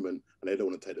unemployment, and they don't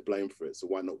want to take the blame for it. So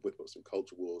why not whip up some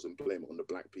culture wars and blame it on the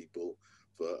black people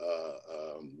for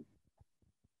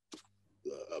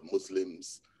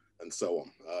Muslims and so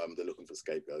on. They're looking for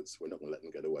scapegoats. We're not going to let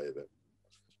them get away with it.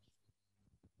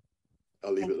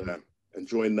 I'll leave it there. And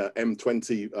join the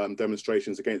M20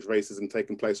 demonstrations against racism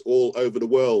taking place all over the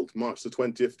world, March the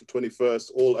 20th to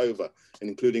 21st, all over, and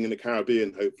including in the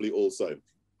Caribbean, hopefully also.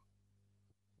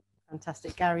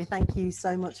 Fantastic, Gary. Thank you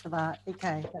so much for that.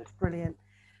 Okay, that's brilliant.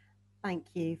 Thank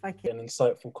you. An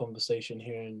insightful conversation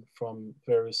hearing from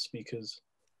various speakers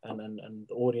and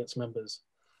audience members.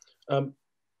 A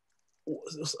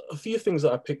few things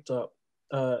that I picked up.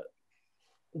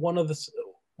 One of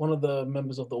the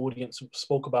members of the audience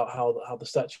spoke about how the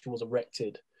statue was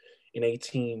erected in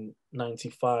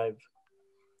 1895.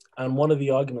 And one of the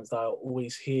arguments that I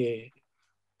always hear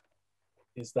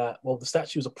is that, well, the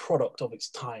statue is a product of its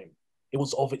time. It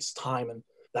was of its time, and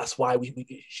that's why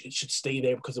it should stay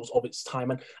there, because it was of its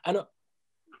time. And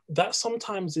that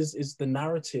sometimes is the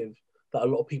narrative that a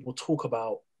lot of people talk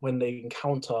about when they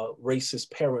encounter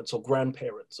racist parents or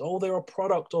grandparents. Oh, they're a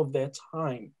product of their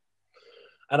time.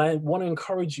 And I want to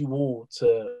encourage you all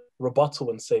to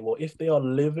rebuttal and say, well, if they are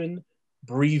living,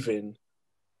 breathing,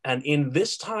 and in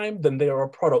this time, then they are a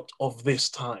product of this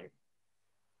time.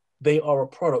 They are a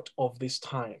product of this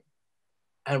time.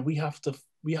 And we have to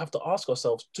ask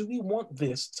ourselves, do we want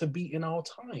this to be in our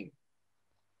time?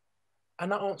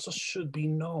 And that answer should be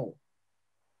no.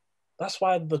 That's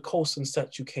why the Colston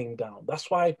statue came down.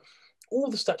 That's why all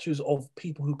the statues of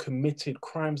people who committed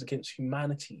crimes against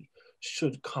humanity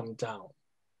should come down.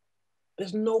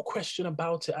 There's no question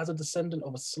about it. As a descendant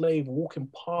of a slave walking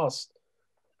past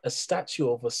a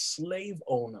statue of a slave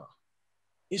owner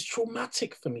is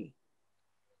traumatic for me.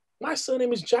 My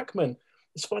surname is Jackman.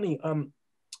 It's funny,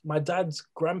 my dad's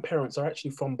grandparents are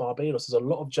actually from Barbados. There's a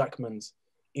lot of Jackmans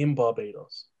in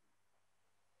Barbados.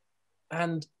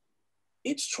 And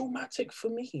it's traumatic for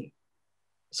me.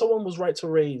 Someone was right to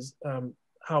raise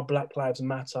how Black Lives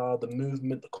Matter, the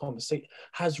movement, the conversation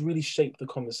has really shaped the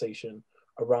conversation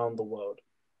around the world.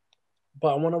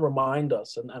 But I want to remind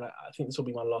us, and I think this will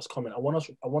be my last comment, I want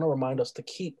to remind us to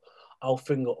keep our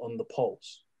finger on the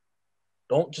pulse.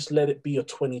 Don't just let it be a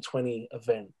 2020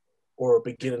 event or a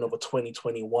beginning of a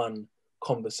 2021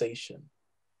 conversation.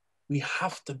 We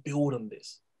have to build on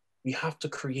this. We have to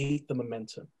create the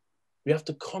momentum. We have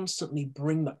to constantly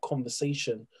bring that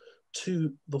conversation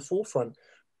to the forefront,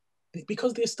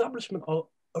 because the establishment are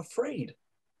afraid.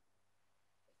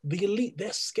 The elite,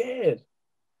 they're scared.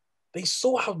 They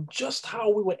saw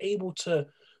how we were able to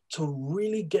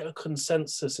really get a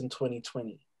consensus in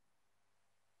 2020.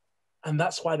 And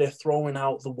that's why they're throwing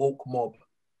out the woke mob.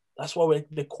 That's why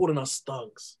they're calling us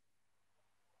thugs.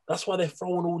 That's why they're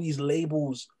throwing all these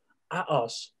labels at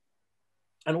us.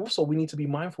 And also, we need to be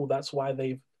mindful, that's why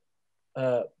they've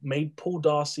made Paul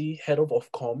Darcy head of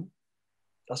Ofcom.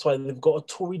 That's why they've got a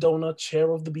Tory donor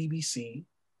chair of the BBC.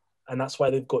 And that's why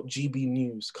they've got GB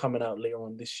News coming out later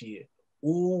on this year.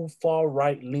 All far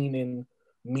right-leaning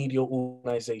media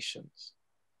organizations.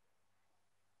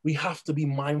 We have to be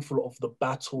mindful of the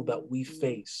battle that we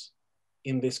face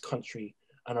in this country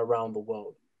and around the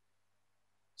world.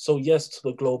 So yes to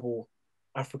the global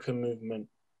African movement,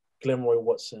 Glenroy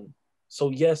Watson. So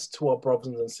yes to our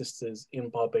brothers and sisters in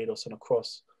Barbados and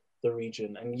across the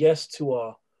region. And yes to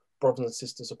our brothers and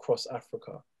sisters across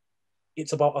Africa.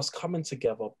 It's about us coming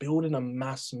together, building a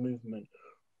mass movement,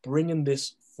 bringing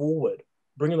this forward,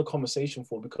 bringing the conversation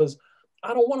forward, because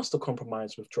I don't want us to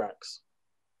compromise with Drax.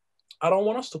 I don't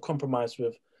want us to compromise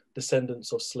with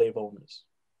descendants of slave owners.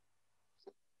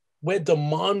 We're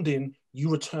demanding you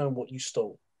return what you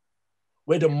stole.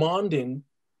 We're demanding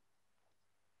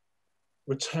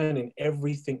returning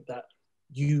everything that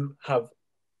you have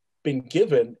been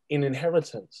given in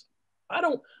inheritance.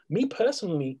 Me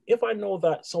personally, if I know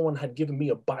that someone had given me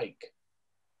a bike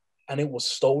and it was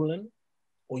stolen,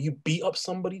 or you beat up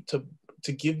somebody to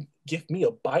give me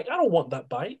a bike, I don't want that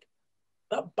bike.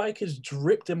 That bike is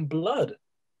dripped in blood.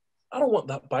 I don't want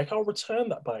that bike. I'll return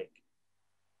that bike.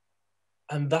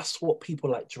 And that's what people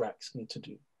like Drax need to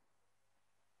do.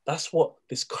 That's what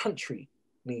this country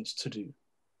needs to do.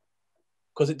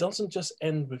 Because it doesn't just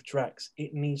end with Drax.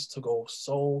 It needs to go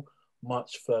so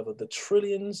much further. The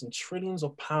trillions and trillions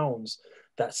of pounds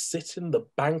that sit in the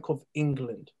Bank of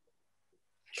England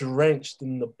drenched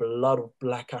in the blood of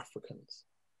Black Africans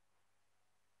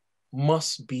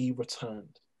must be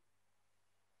returned.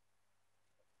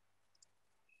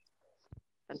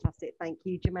 Fantastic. Thank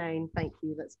you, Jermain. Thank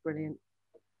you. That's brilliant.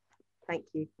 Thank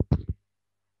you.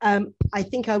 I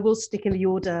think I will stick in the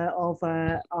order of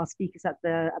our speakers at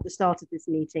the start of this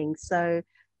meeting. So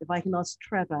if I can ask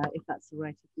Trevor, if that's all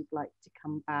right, if you'd like to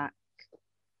come back.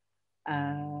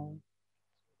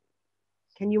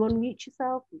 Can you unmute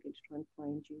yourself? I'm going to try and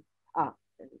find you. Ah,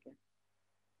 there we go.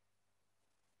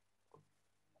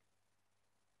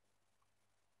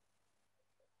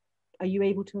 Are you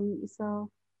able to unmute yourself?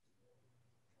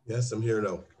 Yes, I'm here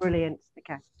now. Brilliant.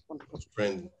 Okay, wonderful.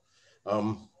 Friend.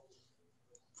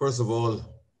 First of all,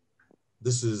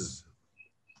 this is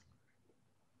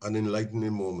an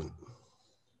enlightening moment,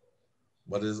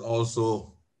 but it's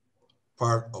also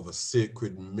part of a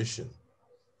sacred mission.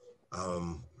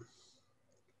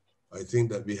 I think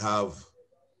that we have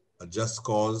a just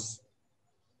cause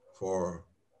for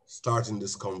starting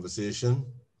this conversation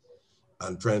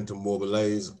and trying to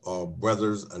mobilize our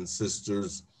brothers and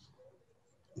sisters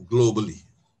globally.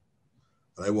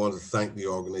 And I want to thank the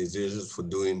organizations for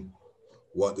doing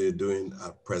what they're doing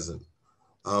at present.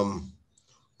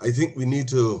 I think we need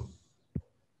to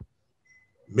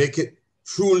make it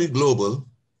truly global,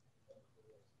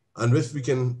 and if we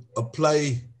can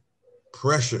apply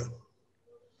pressure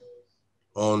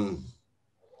on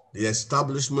the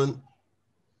establishment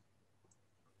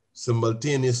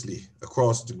simultaneously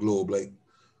across the globe, like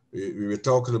we were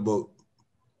talking about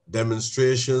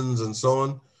demonstrations and so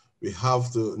on, we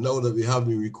have to, now that we have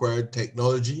the required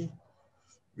technology,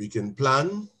 we can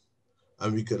plan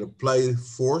and we can apply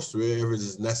force wherever it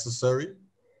is necessary.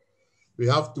 We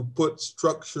have to put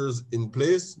structures in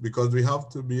place because we have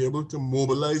to be able to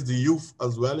mobilize the youth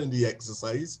as well in the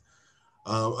exercise.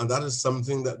 And that is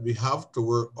something that we have to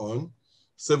work on.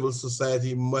 Civil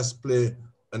society must play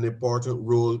an important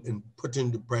role in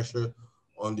putting the pressure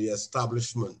on the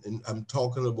establishment. And I'm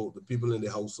talking about the people in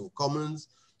the House of Commons,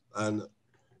 and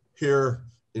here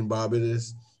in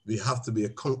Barbados, we have to be a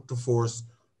counterforce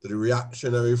to the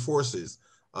reactionary forces,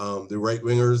 the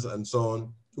right-wingers and so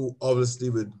on, who obviously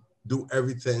would do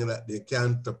everything that they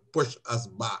can to push us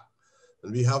back.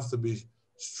 And we have to be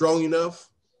strong enough,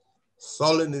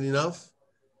 solid enough,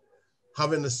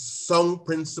 having a sound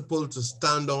principle to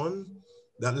stand on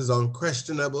that is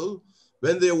unquestionable.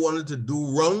 When they wanted to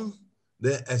do wrong,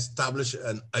 they establish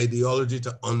an ideology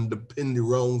to underpin the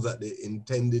wrongs that they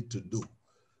intended to do.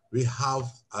 We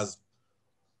have, as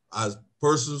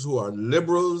persons who are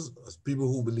liberals, as people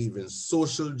who believe in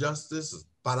social justice, as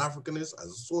Pan-Africanists,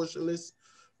 as socialists,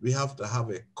 we have to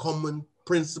have a common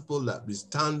principle that we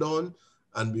stand on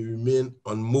and we remain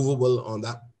unmovable on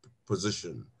that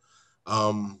position.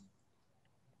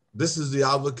 This is the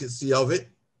advocacy of it.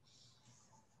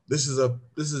 This is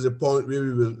a point where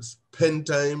we will spend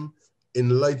time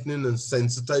enlightening and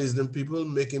sensitizing people,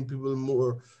 making people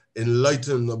more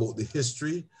enlightened about the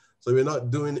history. So we're not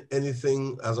doing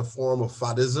anything as a form of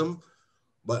faddism,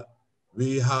 but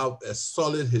we have a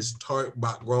solid historic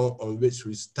background on which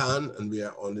we stand, and we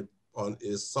are on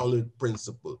a solid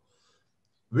principle.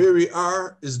 Where we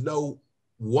are is now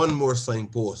one more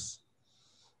signpost,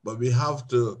 but we have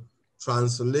to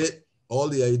translate all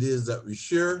the ideas that we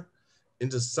share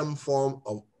into some form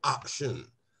of action.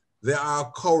 There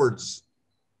are cowards.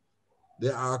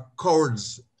 There are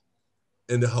cowards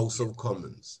in the House of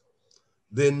Commons.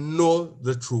 They know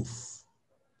the truth.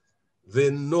 They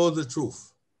know the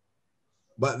truth,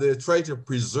 but they try to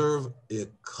preserve a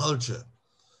culture.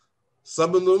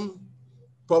 Some of them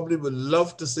probably would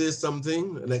love to say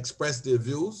something and express their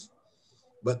views,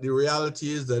 but the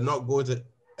reality is they're not going to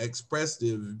express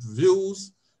their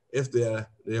views if they're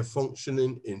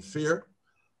functioning in fear,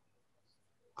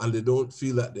 and they don't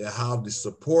feel that they have the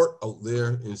support out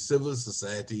there in civil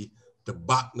society to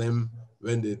back them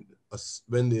when they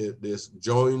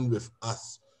join with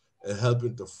us in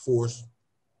helping to force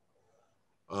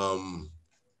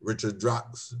Richard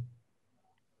Drax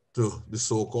to the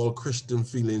so-called Christian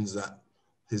feelings that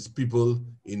his people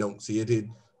enunciated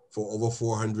for over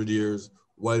 400 years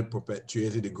while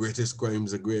perpetuating the greatest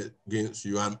crimes against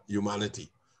humanity,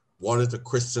 wanted to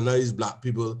Christianize Black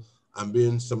people and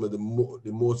being some of the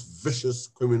most vicious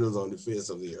criminals on the face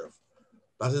of the earth.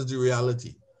 That is the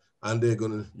reality. And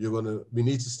we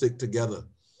need to stick together.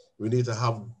 We need to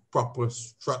have proper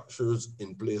structures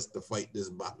in place to fight this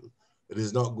battle. It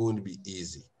is not going to be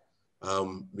easy.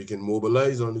 We can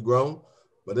mobilize on the ground,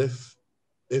 but if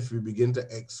we begin to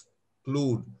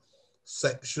exclude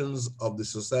sections of the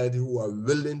society who are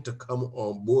willing to come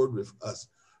on board with us,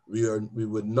 we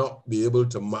would not be able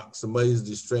to maximize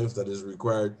the strength that is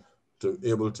required to be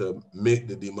able to make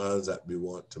the demands that we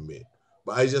want to make.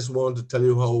 But I just want to tell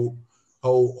you how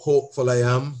hopeful I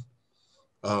am.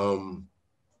 I'm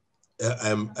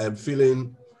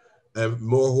feeling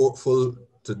more hopeful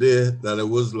today than I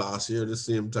was last year at the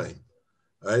same time,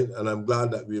 right? And I'm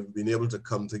glad that we've been able to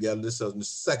come together. This is the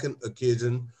second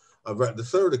occasion, the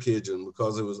third occasion,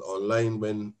 because it was online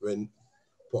when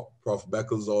Prof.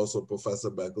 Beckles, also Professor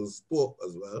Beckles, spoke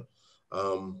as well.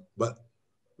 But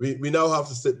we now have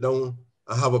to sit down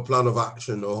and have a plan of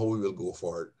action on how we will go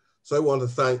forward. So I want to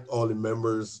thank all the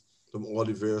members from all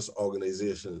the various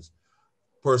organizations,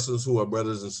 persons who are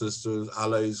brothers and sisters,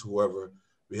 allies, whoever.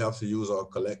 We have to use our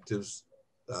collectives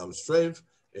strength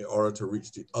in order to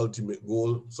reach the ultimate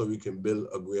goal so we can build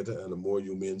a greater and a more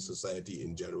humane society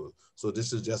in general. So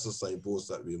this is just a signpost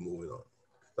that we're moving on.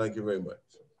 Thank you very much.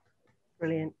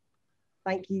 Brilliant.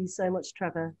 Thank you so much,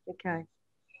 Trevor. Okay.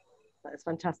 That's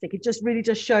fantastic. It just really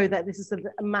just show that this is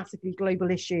a massively global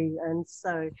issue. And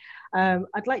so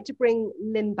I'd like to bring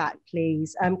Lynn back,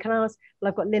 please. Can I ask, well,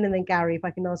 I've got Lynn and then Gary, if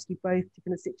I can ask you both to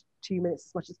kind of sit 2 minutes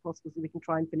as much as possible so we can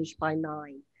try and finish by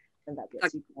 9. And that'd be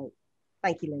absolutely great.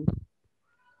 Thank you, Lynn.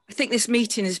 I think this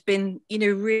meeting has been,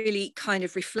 really kind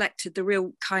of reflected the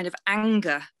real kind of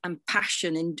anger and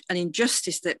passion and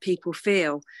injustice that people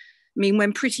feel. I mean,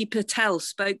 when Priti Patel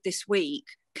spoke this week,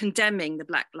 condemning the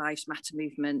Black Lives Matter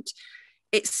movement,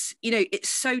 it's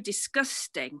so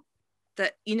disgusting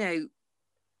that,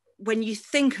 when you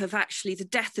think of actually the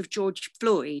death of George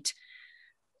Floyd,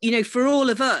 for all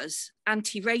of us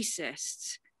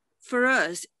anti-racists, for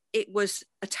us, it was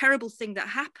a terrible thing that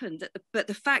happened, but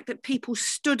the fact that people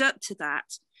stood up to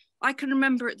that, I can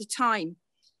remember at the time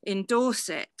in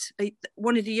Dorset,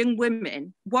 one of the young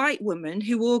women, white woman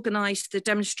who organised the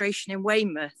demonstration in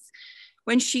Weymouth,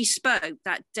 when she spoke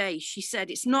that day, she said,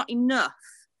 it's not enough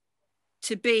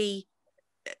to be,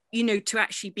 to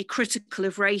actually be critical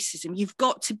of racism. You've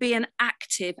got to be an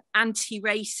active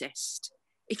anti-racist.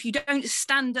 If you don't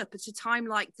stand up at a time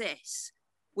like this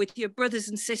with your brothers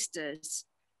and sisters,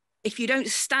 if you don't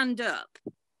stand up,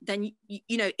 then,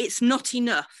 it's not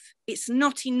enough. It's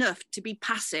not enough to be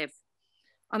passive.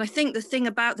 And I think the thing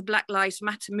about the Black Lives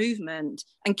Matter movement,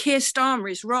 and Keir Starmer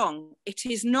is wrong, it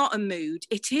is not a mood,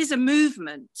 it is a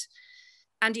movement.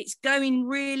 And it's going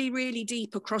really, really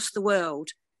deep across the world.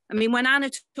 I mean, when Anna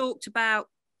talked about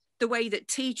the way that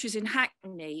teachers in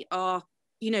Hackney are,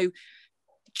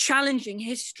 challenging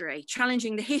history,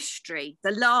 challenging the history,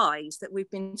 the lies that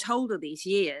we've been told all these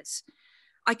years,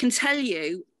 I can tell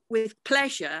you with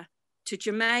pleasure to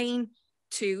Jermain,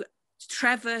 to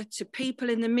Trevor, to people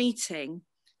in the meeting,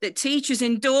 that teachers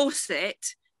in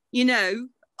Dorset,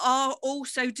 are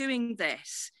also doing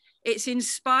this. It's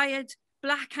inspired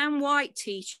Black and white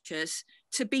teachers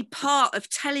to be part of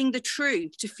telling the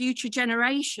truth to future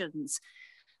generations.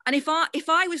 And if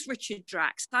I was Richard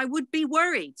Drax, I would be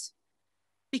worried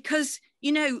because,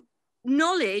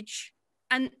 knowledge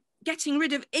and getting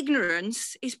rid of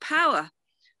ignorance is power.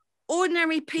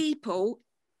 Ordinary people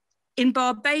in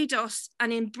Barbados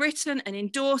and in Britain and in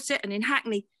Dorset and in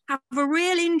Hackney have a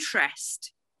real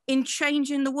interest in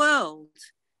changing the world.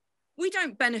 We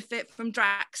don't benefit from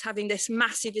Drax having this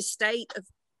massive estate of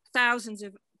thousands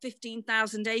of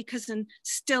 15,000 acres and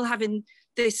still having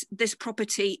this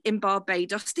property in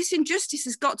Barbados. This injustice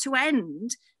has got to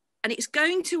end, and it's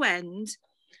going to end,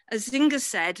 as Zinga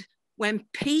said, when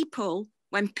people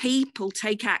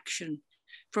take action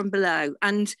from below.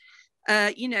 And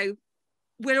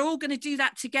we're all going to do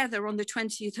that together on the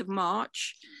 20th of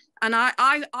March. And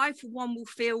I for one will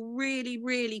feel really,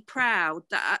 really proud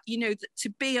that, that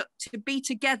to be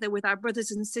together with our brothers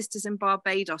and sisters in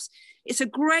Barbados. It's a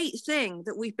great thing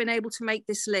that we've been able to make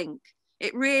this link.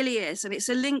 It really is. And it's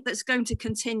a link that's going to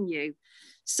continue.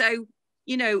 So,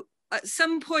 at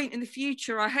some point in the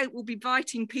future, I hope we'll be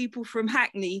inviting people from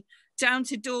Hackney down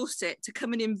to Dorset to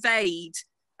come and invade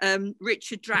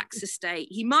Richard Drax's estate.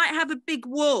 He might have a big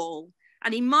wall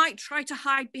and he might try to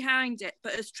hide behind it.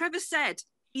 But as Trevor said,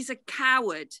 he's a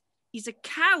coward. He's a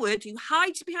coward who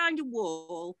hides behind a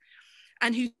wall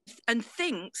and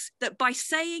thinks that by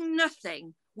saying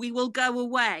nothing, we will go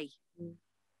away.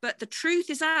 But the truth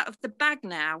is out of the bag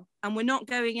now and we're not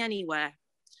going anywhere.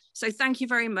 So thank you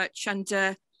very much. And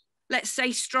let's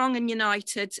stay strong and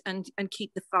united and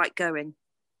keep the fight going.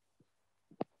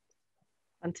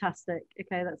 Fantastic.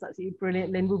 Okay, that's absolutely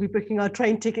brilliant, Lynn. We'll be booking our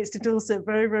train tickets to Dorset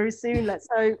very, very soon. Let's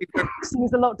hope as soon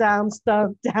as the lockdown's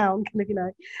down,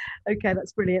 Okay,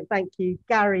 that's brilliant. Thank you.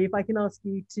 Gary, if I can ask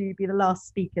you to be the last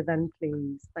speaker then,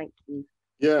 please. Thank you.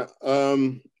 Yeah,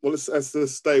 well,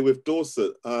 let's stay with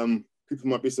Dorset. people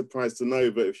might be surprised to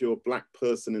know, but if you're a black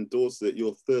person in Dorset,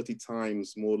 you're 30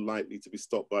 times more likely to be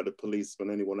stopped by the police than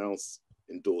anyone else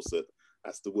in Dorset.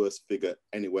 That's the worst figure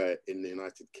anywhere in the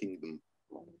United Kingdom.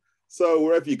 So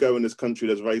wherever you go in this country,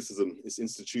 there's racism. It's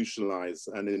institutionalized.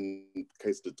 And in the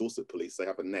case of the Dorset police, they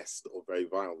have a nest of very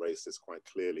vile racists quite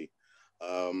clearly.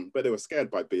 But they were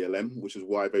scared by BLM, which is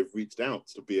why they've reached out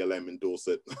to BLM in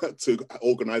Dorset to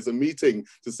organize a meeting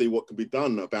to see what can be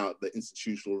done about the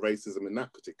institutional racism in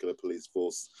that particular police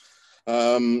force.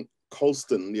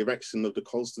 Colston, the erection of the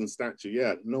Colston statue,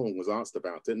 yeah, no one was asked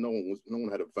about it. No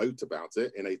one had a vote about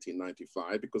it in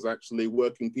 1895 because actually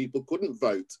working people couldn't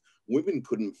vote. Women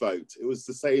couldn't vote. It was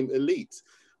the same elite.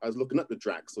 I was looking at the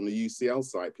Drax on the UCL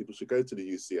site. People should go to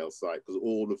the UCL site because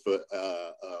all of the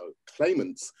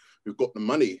claimants who got the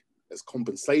money as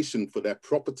compensation for their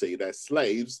property, their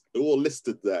slaves, they're all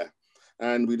listed there.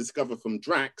 And we discover from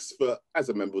Drax that as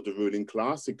a member of the ruling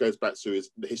class, it goes back to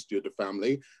the history of the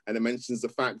family, and it mentions the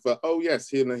fact that, oh yes,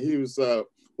 he was,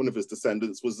 one of his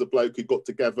descendants was the bloke who got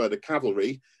together the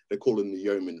cavalry. They call them the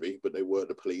yeomanry, but they were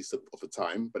the police of the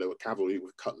time, but they were cavalry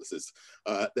with cutlasses.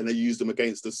 Then they used them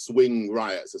against the swing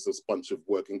riots as a bunch of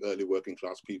early working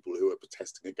class people who were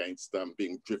protesting against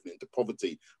being driven into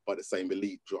poverty by the same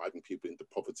elite driving people into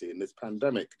poverty in this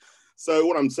pandemic. So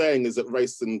what I'm saying is that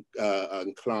race and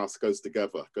class goes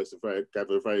together very,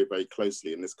 very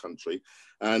closely in this country.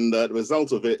 And the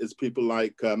result of it is people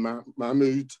like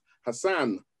Mahmoud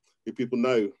Hassan, who people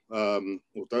know,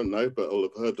 or don't know, but will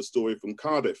have heard the story from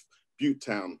Cardiff, Butte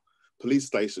Town police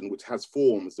station, which has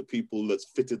forms, the people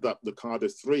that's fitted up the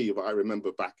Cardiff 3, that I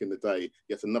remember back in the day,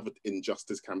 yet another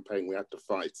injustice campaign we had to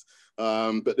fight.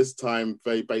 But this time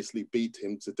they basically beat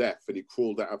him to death and he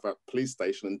crawled out of that police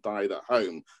station and died at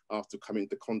home after coming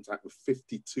into contact with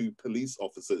 52 police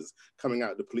officers coming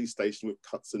out of the police station with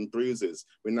cuts and bruises.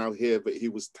 We now hear that he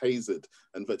was tasered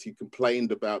and that he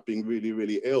complained about being really,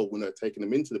 really ill when they're taking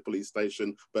him into the police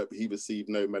station, but he received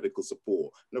no medical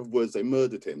support. In other words, they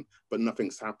murdered him, but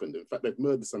nothing's happened. In fact, they've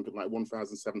murdered something like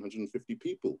 1,750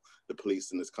 people, the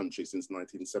police in this country since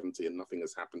 1970, and nothing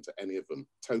has happened to any of them.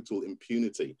 Total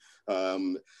impunity.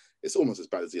 It's almost as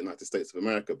bad as the United States of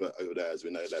America, but over there, as we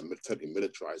know, they're totally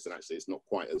militarized, and actually it's not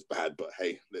quite as bad, but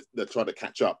hey, they're trying to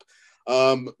catch up.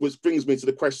 Which brings me to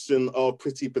the question of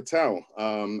Priti Patel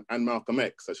and Malcolm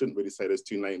X. I shouldn't really say those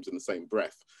two names in the same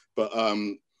breath, but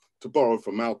to borrow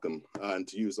from Malcolm and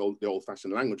to use the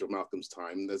old-fashioned language of Malcolm's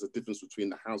time, there's a difference between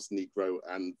the house Negro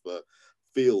and the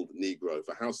field Negro.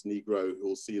 The house Negro who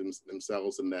will see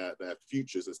themselves and their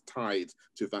futures as tied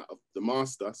to that of the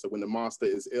master. So when the master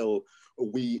is ill,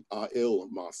 we are ill,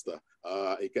 master.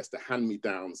 It gets the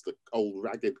hand-me-downs, the old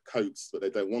ragged coats that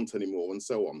they don't want anymore, and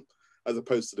so on. As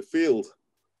opposed to the field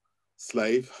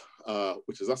slave,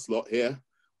 which is us lot here,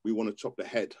 we want to chop the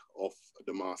head off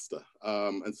the master.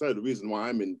 And so the reason why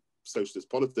I'm in socialist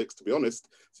politics, to be honest,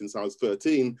 since I was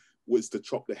 13, was to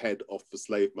chop the head off the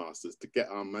slave masters, to get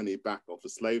our money back off the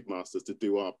slave masters, to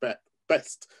do our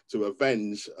best to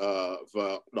avenge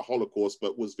the Holocaust,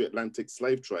 but was the Atlantic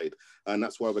slave trade. And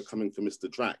that's why we're coming for Mr.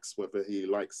 Drax, whether he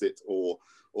likes it or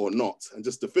not. And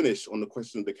just to finish on the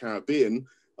question of the Caribbean,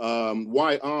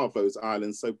 why are those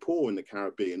islands so poor in the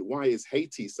Caribbean? Why is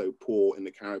Haiti so poor in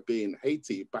the Caribbean?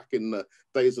 Haiti, back in the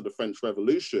days of the French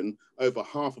Revolution, over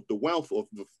half of the wealth of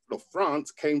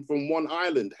France came from one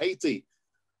island, Haiti.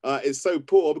 It's so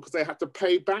poor because they had to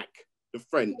pay back the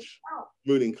French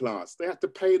ruling class. They had to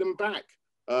pay them back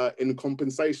in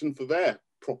compensation for their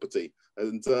property.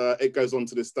 And it goes on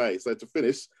to this day. So to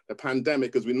finish, the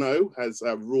pandemic, as we know, has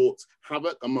wrought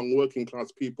havoc among working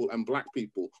class people and Black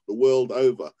people the world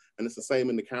over. And it's the same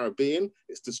in the Caribbean.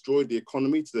 It's destroyed the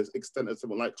economy to the extent of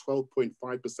something like 12.5%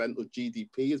 of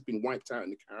GDP has been wiped out in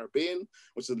the Caribbean,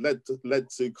 which has led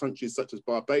to countries such as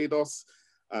Barbados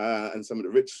and some of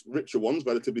the richer ones,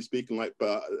 relatively speaking, like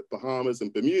Bahamas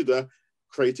and Bermuda,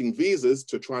 creating visas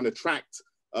to try and attract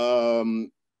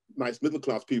nice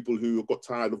middle-class people who got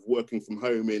tired of working from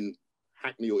home in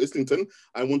Hackney or Islington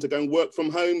and want to go and work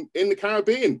from home in the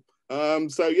Caribbean.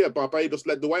 So yeah, Barbados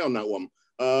led the way on that one.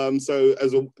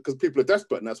 Because people are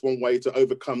desperate, and that's one way to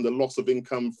overcome the loss of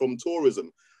income from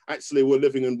tourism. Actually, we're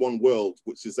living in one world,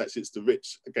 which is actually it's the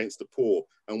rich against the poor.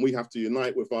 And we have to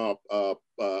unite with our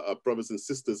brothers and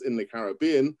sisters in the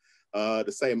Caribbean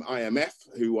The same IMF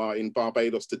who are in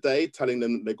Barbados today telling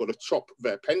them that they've got to chop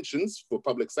their pensions for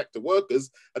public sector workers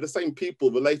are the same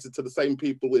people related to the same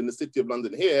people in the City of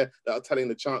London here that are telling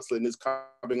the Chancellor in his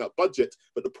coming up budget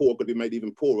that the poor are going to be made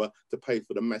even poorer to pay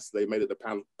for the mess they made of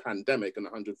the pandemic and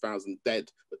 100,000 dead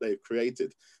that they've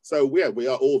created. So yeah, we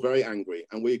are all very angry,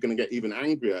 and we're going to get even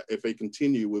angrier if they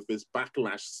continue with this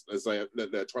backlash as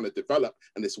they're trying to develop,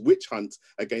 and this witch hunt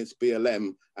against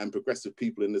BLM and progressive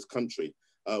people in this country.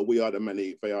 We are the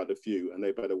many, they are the few, and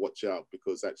they better watch out,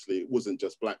 because actually it wasn't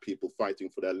just Black people fighting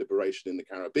for their liberation in the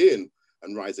Caribbean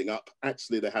and rising up.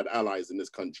 Actually, they had allies in this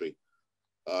country,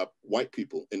 white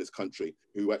people in this country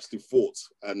who actually fought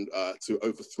and to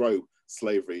overthrow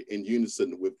slavery in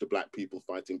unison with the Black people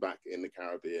fighting back in the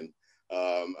Caribbean.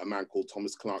 A man called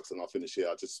Thomas Clarkson, I'll finish here,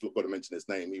 I just got to mention his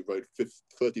name. He rode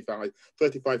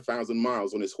 35,000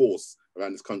 miles on his horse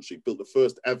around this country, built the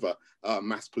first ever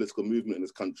mass political movement in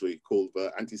this country called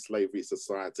the Anti-Slavery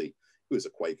Society. He was a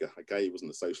Quaker, okay, he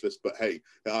wasn't a socialist, but hey,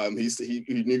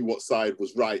 he knew what side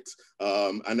was right.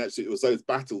 And actually it was those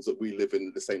battles that we live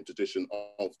in the same tradition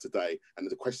of today.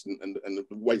 And the question and the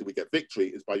way that we get victory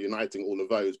is by uniting all of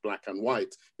those, Black and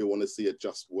white, who want to see a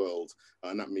just world.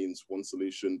 And that means one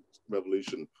solution,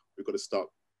 revolution. We've got to start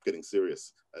getting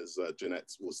serious, as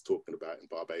Jeanette was talking about in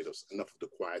Barbados. Enough of the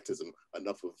quietism,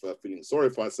 enough of feeling sorry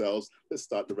for ourselves. Let's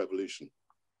start the revolution.